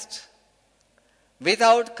uncircumcised,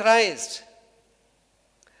 without Christ.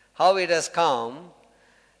 How it has come.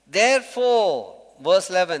 Therefore,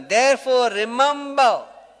 verse 11, therefore remember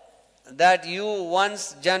that you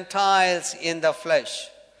once Gentiles in the flesh.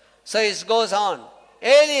 So it goes on.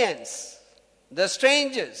 Aliens, the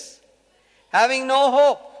strangers, having no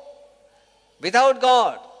hope, without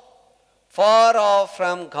God, far off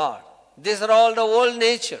from God. These are all the old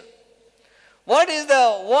nature. What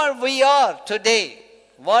we are today?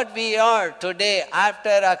 What we are today after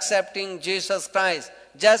accepting Jesus Christ?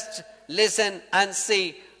 Just listen and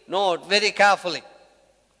see, note very carefully.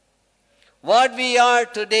 What we are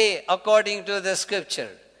today according to the scripture.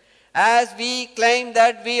 As we claim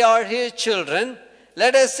that we are His children,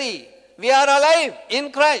 let us see. We are alive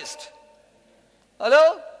in Christ.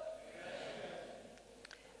 Hello?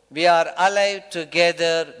 We are alive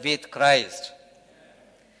together with Christ.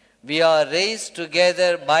 We are raised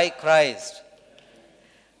together by Christ.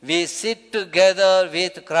 We sit together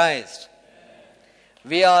with Christ.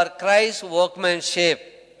 We are Christ's workmanship.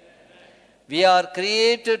 We are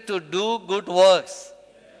created to do good works.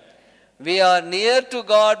 We are near to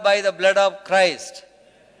God by the blood of Christ.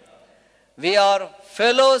 We are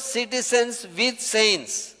fellow citizens with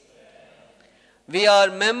saints. We are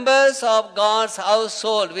members of God's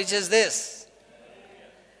household, which is this.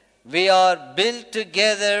 We are built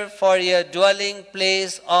together for a dwelling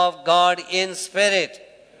place of God in spirit.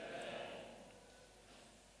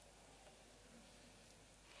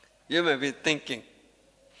 You may be thinking,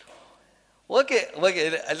 okay,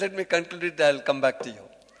 let me conclude it, I'll come back to you.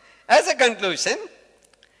 As a conclusion,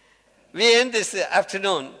 we end this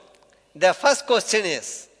afternoon. The first question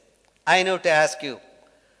is, I know to ask you,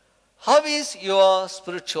 how is your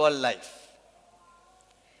spiritual life?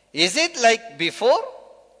 Is it like before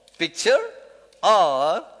picture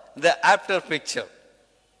or the after picture?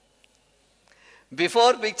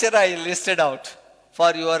 Before picture I listed out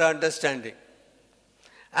for your understanding.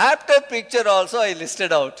 After picture also I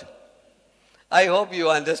listed out. I hope you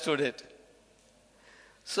understood it.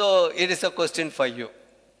 So it is a question for you.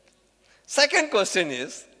 Second question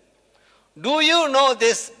is, do you know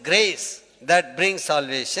this grace that brings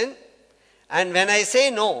salvation? And when I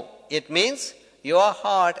say no, it means your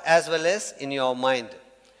heart as well as in your mind.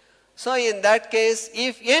 So in that case,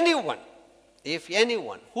 if anyone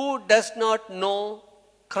who does not know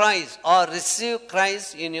Christ or receive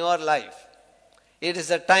Christ in your life, it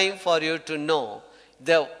is a time for you to know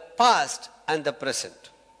the past and the present.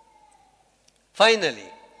 Finally,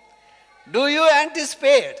 do you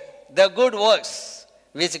anticipate the good works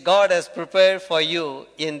which God has prepared for you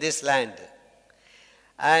in this land?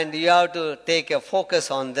 And you have to take a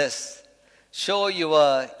focus on this. Show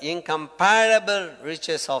your incomparable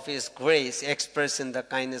riches of His grace expressed in the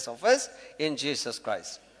kindness of us in Jesus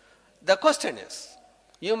Christ. The question is,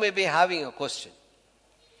 you may be having a question.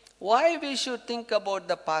 Why we should think about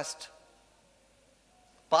the past?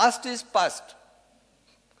 Past is past.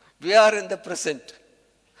 We are in the present.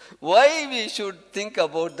 Why we should think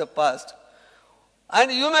about the past?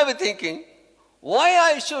 And you may be thinking, why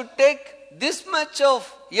I should take this much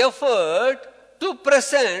of effort to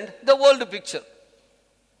present the world picture?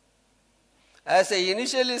 As I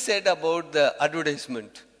initially said about the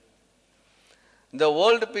advertisement, the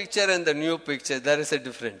old picture and the new picture, there is a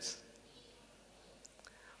difference.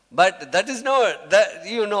 But that is not, that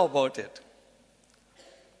you know about it.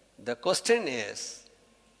 The question is,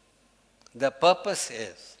 the purpose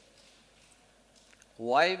is,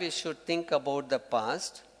 why we should think about the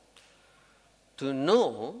past? To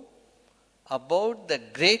know about the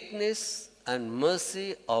greatness and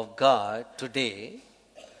mercy of God today.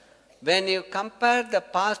 When you compare the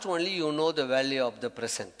past only, you know the value of the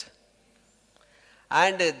present.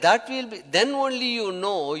 And that will be, then only you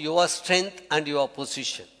know your strength and your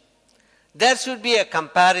position. There should be a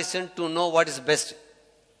comparison to know what is best.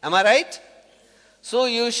 Am I right? So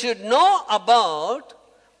you should know about,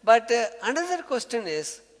 but another question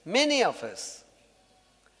is, many of us,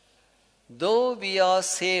 though we are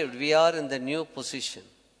saved, we are in the new position,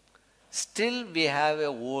 still we have a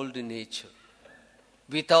old nature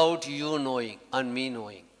without you knowing and me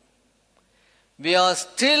knowing. We are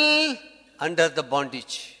still under the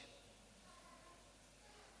bondage.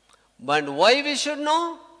 But why we should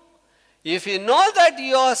know? If you know that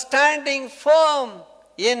you are standing firm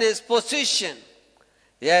in His position,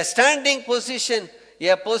 a standing position,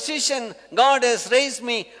 a position God has raised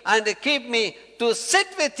me and keep me to sit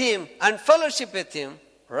with Him and fellowship with Him,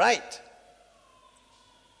 right.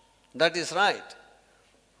 That is right.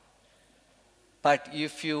 But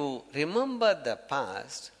if you remember the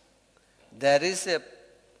past, there is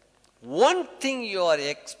one thing you are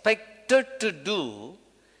expected to do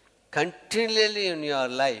continually in your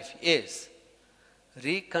life is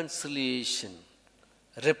reconciliation,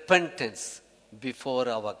 repentance before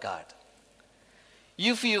our God.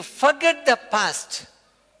 If you forget the past,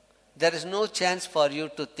 there is no chance for you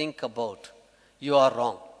to think about you are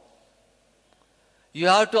wrong. You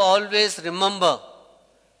have to always remember,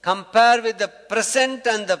 compare with the present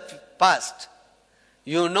and the past.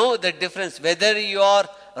 You know the difference, whether you are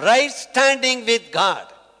right standing with God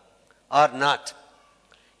or not.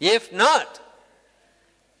 If not,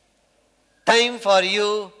 time for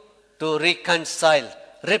you to reconcile.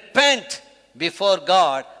 Repent before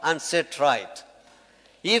God and set right.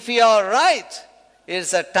 If you are right,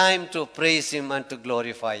 it's a time to praise Him and to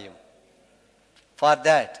glorify Him. For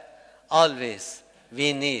that, always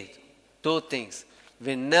we need two things.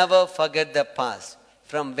 We never forget the past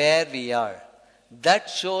from where we are. That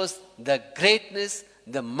shows the greatness,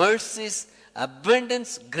 the mercies,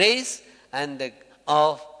 abundance, grace, and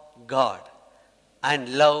of God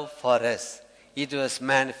and love for us. It was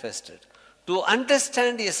manifested. To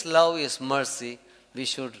understand His love, His mercy, we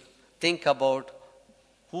should think about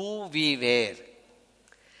who we were.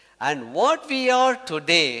 And what we are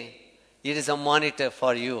today, it is a monitor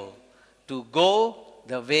for you to go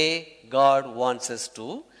the way God wants us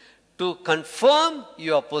to confirm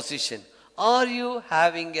your position. Are you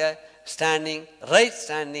having a right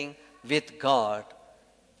standing with God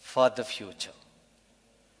for the future?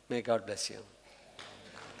 May God bless you.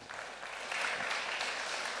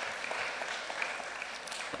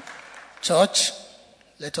 Church,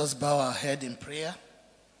 let us bow our head in prayer.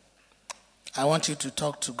 I want you to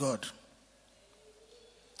talk to God.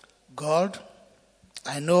 God,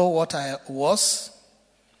 I know what I was,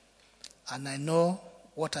 and I know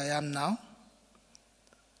what I am now.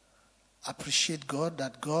 Appreciate God,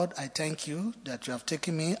 I thank you that you have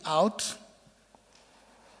taken me out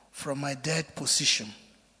from my dead position.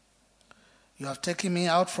 You have taken me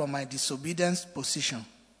out from my disobedience position.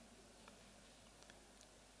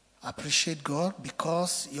 Appreciate God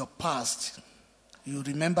because your past, you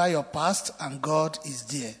remember your past and God is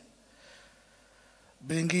there.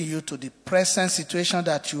 Bringing you to the present situation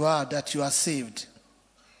that you are saved.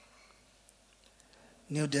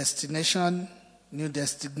 New destination,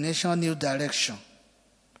 new direction.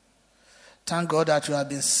 Thank God that you have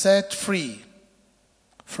been set free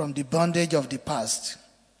from the bondage of the past.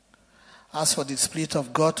 Ask for the Spirit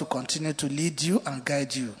of God to continue to lead you and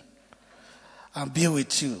guide you and be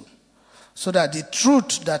with you, so that the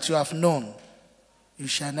truth that you have known, you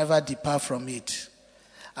shall never depart from it.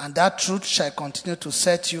 And that truth shall continue to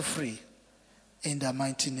set you free in the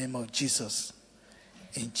mighty name of Jesus.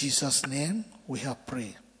 In Jesus' name we have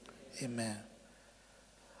prayed. Amen.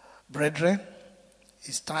 Brethren,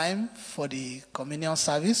 it's time for the communion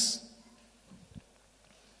service.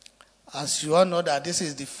 As you all know that this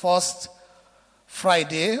is the first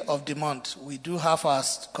Friday of the month, we do have our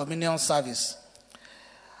communion service.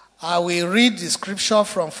 I will read the scripture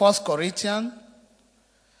from 1 Corinthians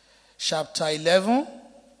chapter 11.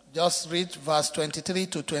 Just read verse 23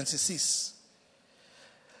 to 26.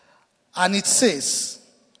 And it says,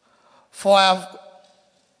 For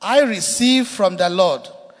I received from the Lord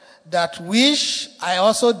that which I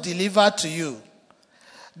also delivered to you,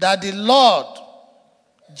 that the Lord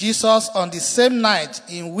Jesus on the same night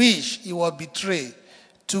in which he was betrayed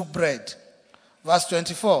took bread. Verse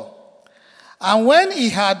 24. And when he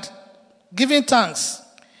had given thanks,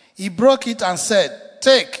 he broke it and said,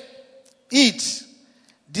 Take, eat.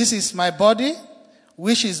 This is my body,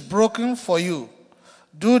 which is broken for you.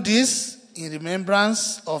 Do this in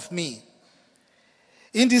remembrance of me.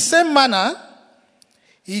 In the same manner,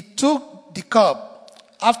 he took the cup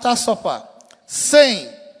after supper,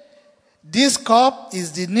 saying, This cup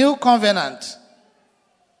is the new covenant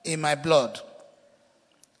in my blood.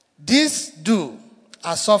 This do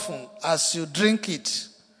as often as you drink it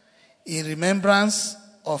in remembrance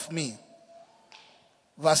of me.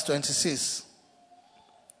 Verse 26.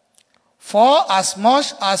 For as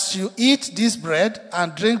much as you eat this bread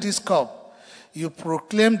and drink this cup, you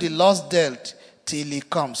proclaim the Lord's death till he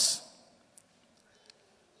comes.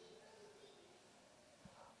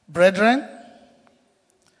 Brethren,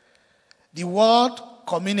 the word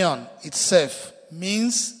communion itself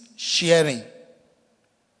means sharing.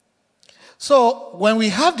 So when we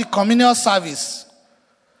have the communion service,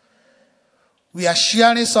 we are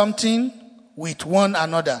sharing something with one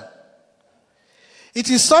another. It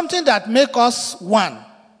is something that makes us one.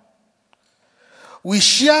 We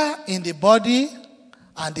share in the body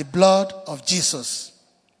and the blood of Jesus.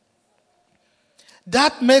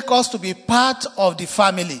 That makes us to be part of the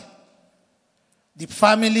family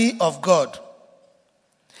of God,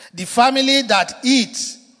 the family that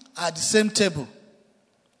eats at the same table.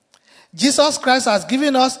 Jesus Christ has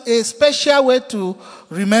given us a special way to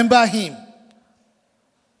remember him,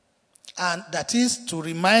 and that is to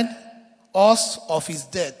remind us of his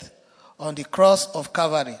death on the cross of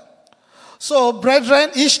Calvary. So,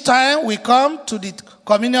 brethren, each time we come to the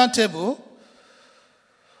communion table,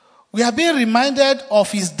 we are being reminded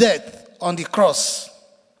of his death on the cross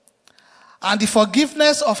and the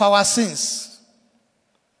forgiveness of our sins.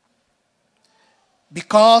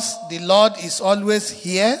 Because the Lord is always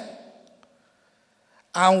here,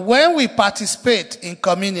 and when we participate in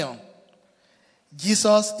communion,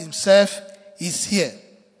 Jesus himself is here.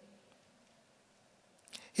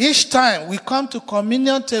 Each time we come to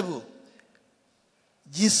communion table,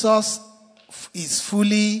 Jesus is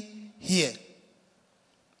fully here.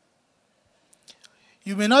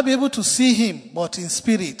 You may not be able to see him, but in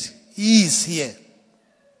spirit, he is here.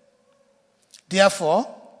 Therefore,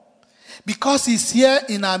 because he's here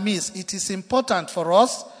in our midst, it is important for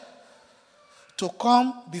us to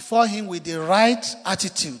come before him with the right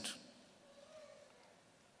attitude.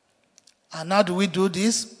 And how do we do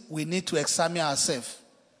this? We need to examine ourselves.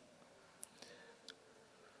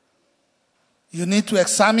 You need to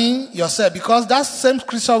examine yourself, because that same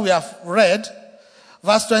scripture we have read,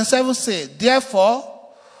 verse 27 says, therefore,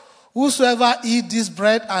 whosoever eat this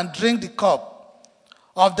bread and drink the cup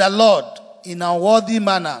of the Lord in a unworthy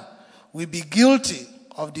manner will be guilty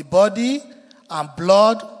of the body and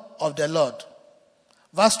blood of the Lord.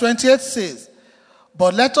 Verse 28 says,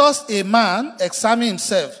 but let us a man examine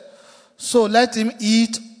himself, so let him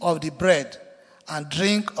eat of the bread and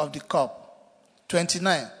drink of the cup.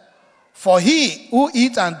 29. For he who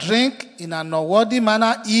eat and drink in an unworthy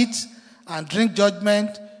manner eat and drink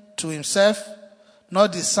judgment to himself,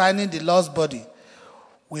 not discerning the Lord's body.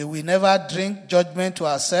 We will never drink judgment to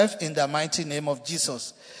ourselves in the mighty name of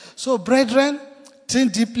Jesus. So, brethren,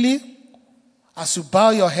 think deeply as you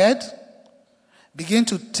bow your head. Begin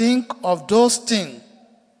to think of those things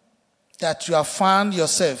that you have found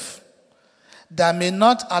yourself that may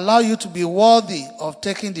not allow you to be worthy of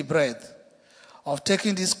taking the bread, of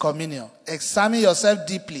taking this communion. Examine yourself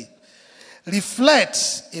deeply.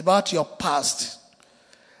 Reflect about your past.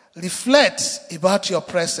 Reflect about your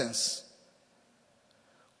presence.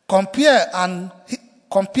 Compare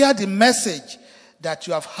the message that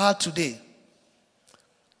you have heard today.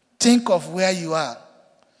 Think of where you are.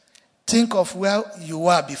 Think of where you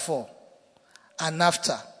were before and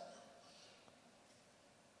after.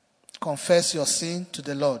 Confess your sin to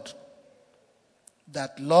the Lord.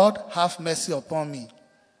 That, Lord, have mercy upon me.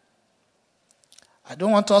 I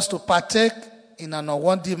don't want us to partake in an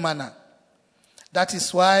unworthy manner. That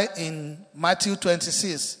is why in Matthew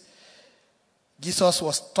 26, Jesus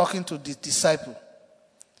was talking to the disciples.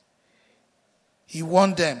 He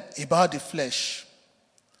warned them about the flesh.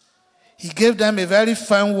 He gave them a very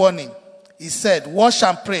firm warning. He said, watch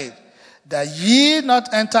and pray that ye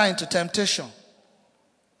not enter into temptation.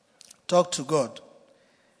 Talk to God.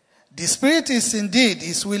 The spirit is indeed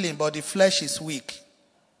willing, but the flesh is weak.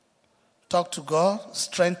 Talk to God,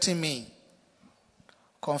 strengthen me.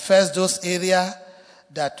 Confess those areas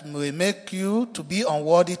that may make you to be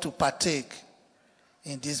unworthy to partake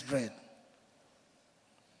in this bread.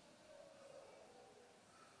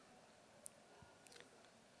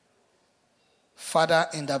 Father,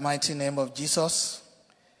 in the mighty name of Jesus,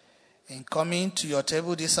 in coming to your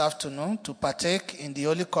table this afternoon to partake in the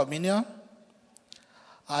Holy Communion,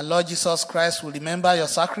 our Lord Jesus Christ will remember your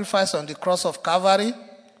sacrifice on the cross of Calvary.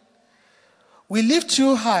 We lift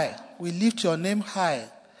you high. We lift your name high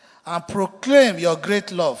and proclaim your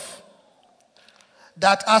great love.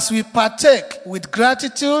 That as we partake with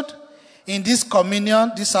gratitude in this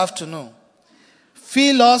communion this afternoon,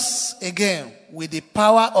 fill us again with the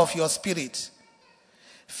power of your Spirit.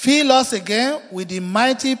 Fill us again with the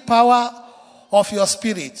mighty power of your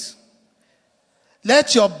Spirit.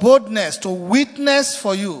 Let your boldness to witness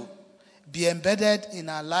for you be embedded in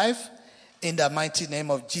our life in the mighty name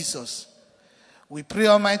of Jesus. We pray,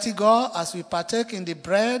 Almighty God, as we partake in the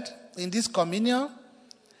bread in this communion,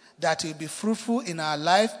 that it will be fruitful in our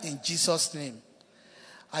life in Jesus' name.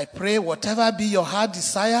 I pray whatever be your heart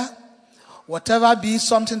desire, whatever be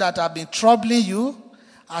something that have been troubling you,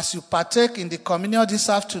 as you partake in the communion this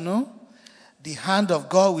afternoon, the hand of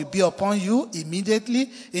God will be upon you immediately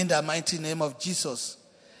in the mighty name of Jesus.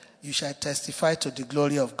 You shall testify to the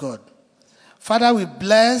glory of God. Father, we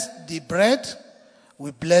bless the bread,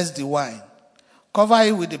 we bless the wine. Cover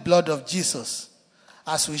it with the blood of Jesus.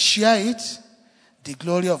 As we share it, the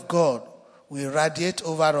glory of God will radiate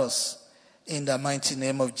over us in the mighty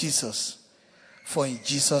name of Jesus. For in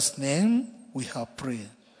Jesus' name we have prayed.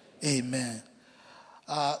 Amen.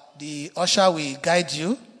 The usher will guide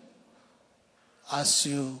you as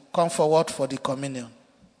you come forward for the communion.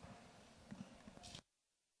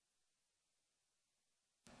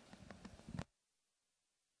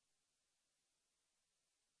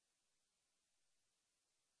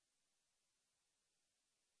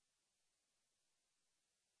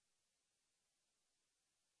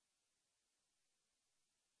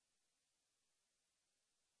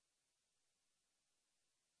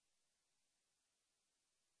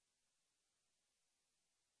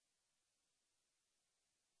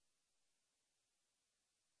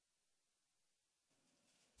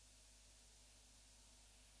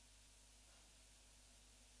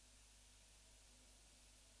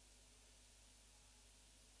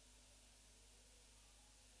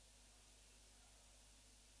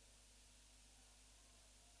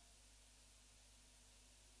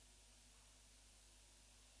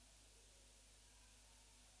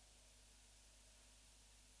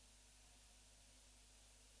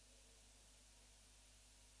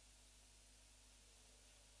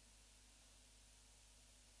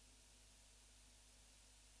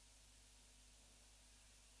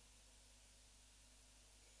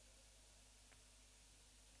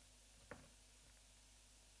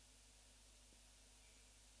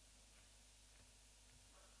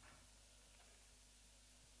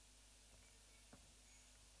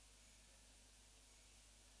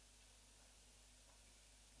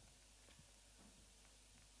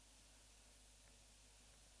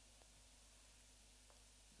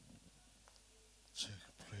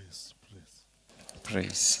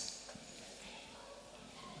 Praise.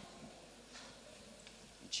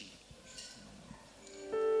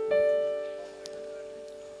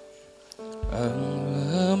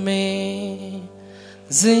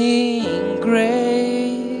 Amazing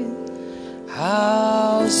grace,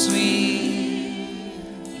 how sweet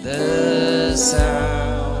the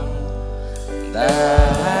sound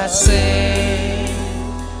that saved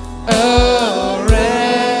a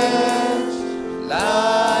wretch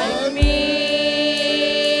like me.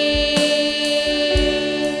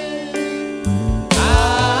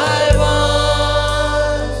 I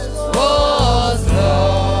once was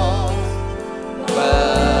lost,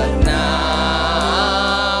 but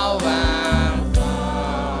now I'm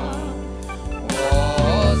found.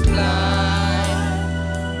 Was blind,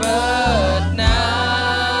 but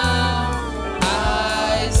now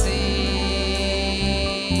I see.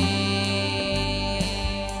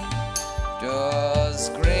 'Twas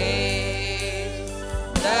grace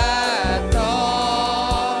that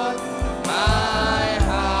taught my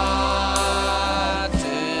heart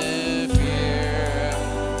to fear,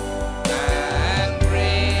 and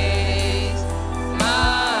grace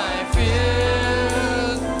my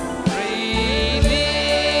fears relieved.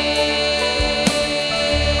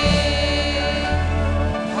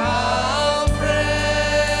 How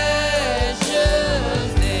precious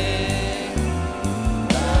day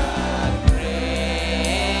that grace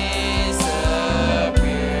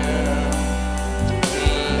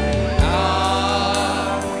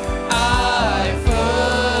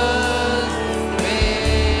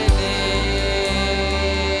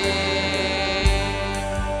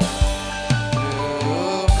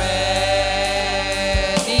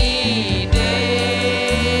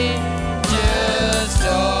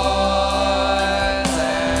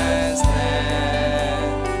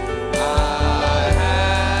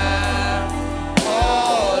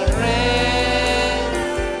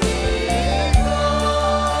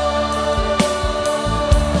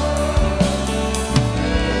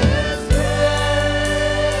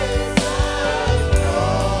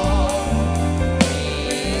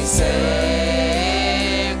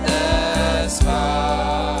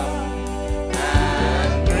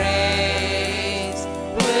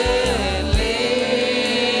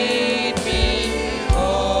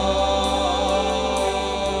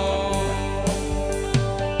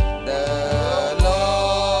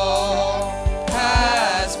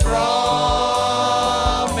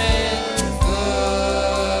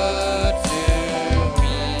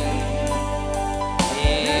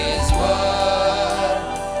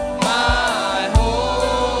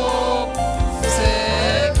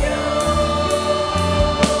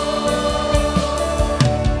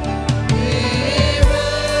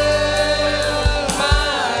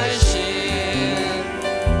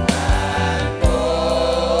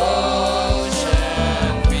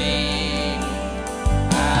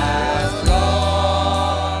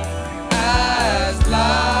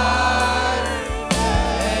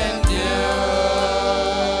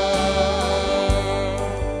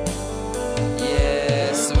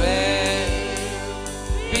Yes, we've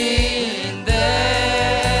been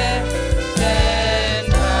there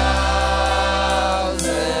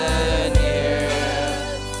 10,000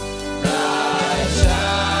 years, bright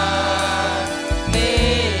shining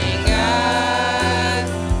as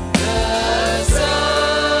the sun.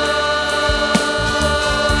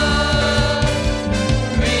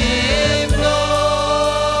 We've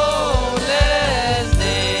known less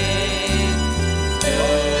days to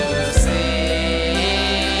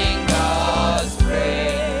sing God's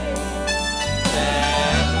praise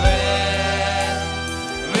than when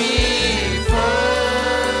we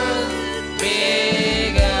first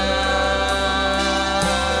began.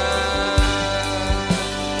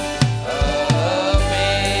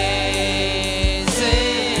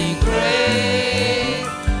 Amazing grace,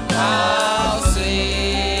 how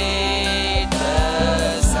sweet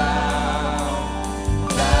the sound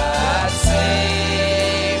that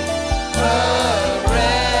saved a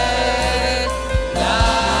wretch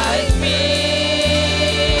like me.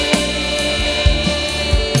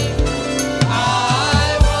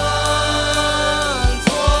 I once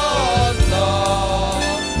was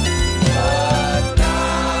lost, but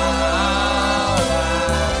now I'm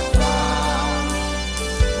found.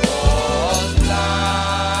 Was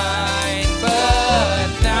blind, but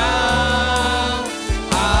now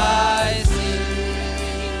I see.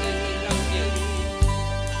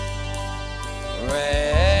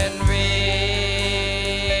 When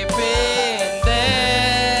we've been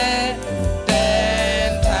there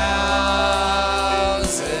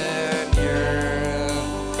 10,000 years,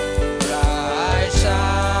 bright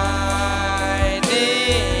shining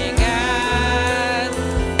as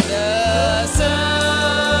the sun.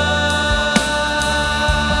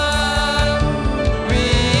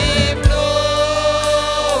 We've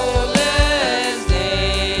known less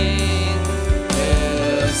days to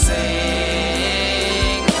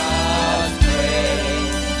sing God's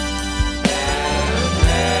praise than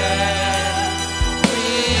when we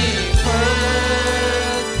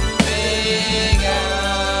first began.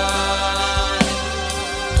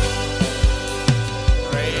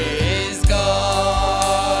 Praise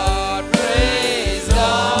God, praise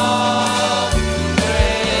God,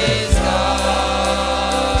 praise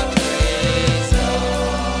God, praise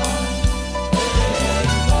God,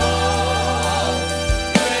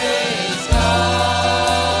 praise God, praise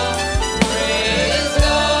God, praise God,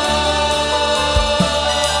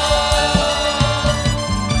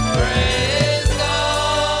 praise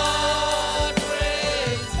God,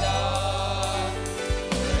 praise God.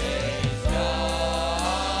 Praise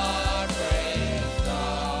God, praise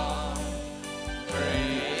God,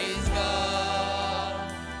 praise God,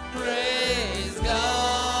 praise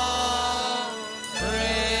God,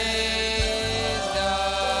 praise God.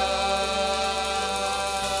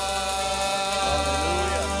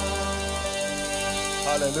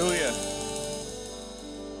 Hallelujah.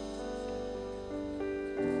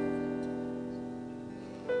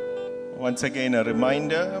 Once again, a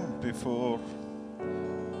reminder before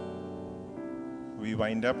we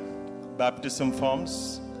wind up. Baptism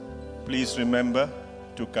forms, please remember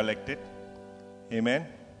to collect it. Amen.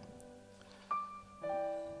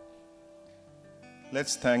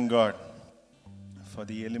 Let's thank God for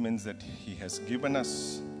the elements that He has given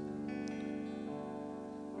us.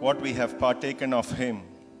 What we have partaken of Him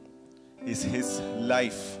is His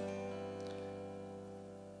life.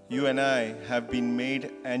 You and I have been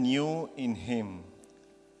made anew in Him.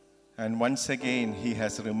 And once again, He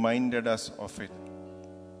has reminded us of it.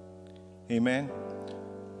 Amen.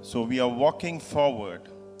 So we are walking forward,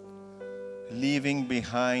 leaving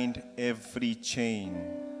behind every chain,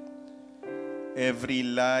 every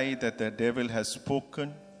lie that the devil has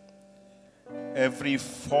spoken, every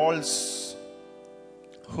falsehood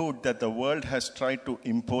that the world has tried to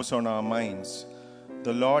impose on our minds.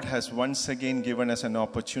 The Lord has once again given us an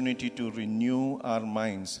opportunity to renew our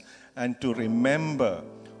minds and to remember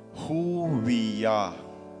who we are.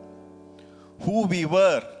 Who we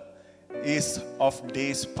were is of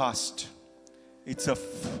days past. It's a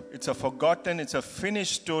forgotten, it's a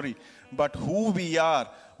finished story. But who we are,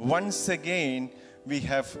 once again, we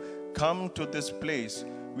have come to this place.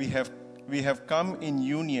 We have come in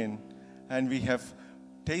union, and we have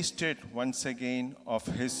tasted once again of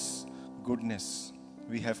His goodness.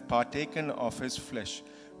 We have partaken of His flesh.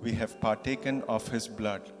 We have partaken of His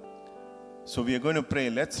blood. So we are going to pray.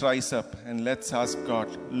 Let's rise up and let's ask God,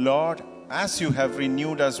 Lord, as you have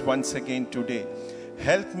renewed us once again today,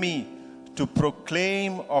 help me to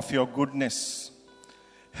proclaim of your goodness.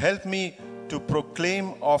 Help me to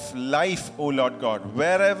proclaim of life, O Lord God.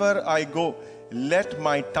 Wherever I go, let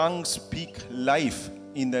my tongue speak life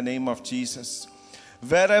in the name of Jesus.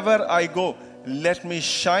 Wherever I go, let me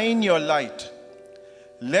shine your light.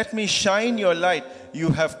 Let me shine your light. You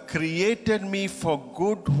have created me for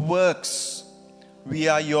good works. We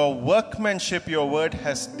are your workmanship, your word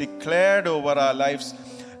has declared over our lives,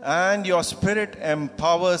 and your Spirit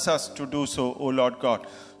empowers us to do so, O Lord God.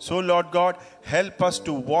 So, Lord God, help us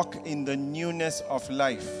to walk in the newness of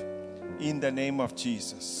life in the name of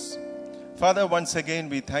Jesus. Father, once again,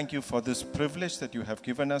 we thank you for this privilege that you have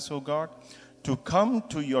given us, O God, to come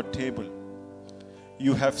to your table.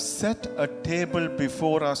 You have set a table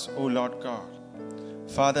before us, O Lord God.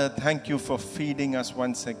 Father, thank you for feeding us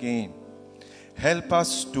once again. Help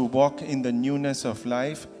us to walk in the newness of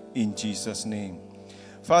life in Jesus' name.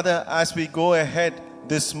 Father, as we go ahead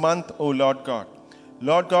this month, O Lord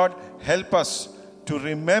God, help us to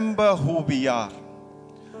remember who we are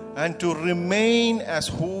and to remain as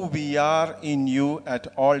who we are in you at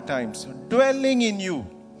all times. Dwelling in you.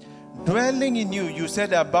 You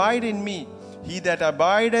said, abide in me. He that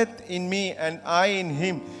abideth in me and I in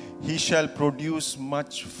him, he shall produce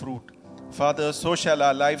much fruit. Father, so shall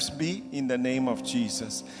our lives be in the name of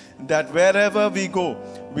Jesus. That wherever we go,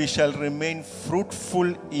 we shall remain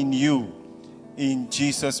fruitful in you. In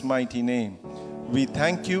Jesus' mighty name. We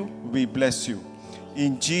thank you, we bless you.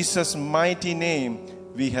 In Jesus' mighty name,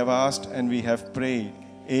 we have asked and we have prayed.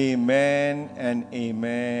 Amen and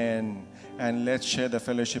amen. And let's share the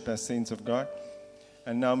fellowship as saints of God.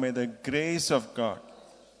 And now may the grace of God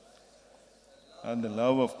and the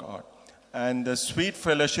love of God and the sweet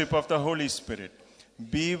fellowship of the Holy Spirit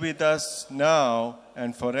be with us now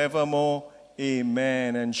and forevermore.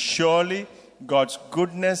 Amen. And surely God's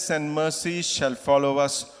goodness and mercy shall follow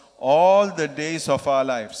us all the days of our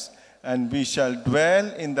lives, and we shall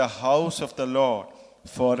dwell in the house of the Lord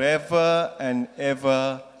forever and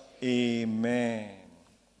ever. Amen.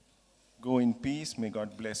 Go in peace. May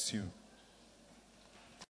God bless you.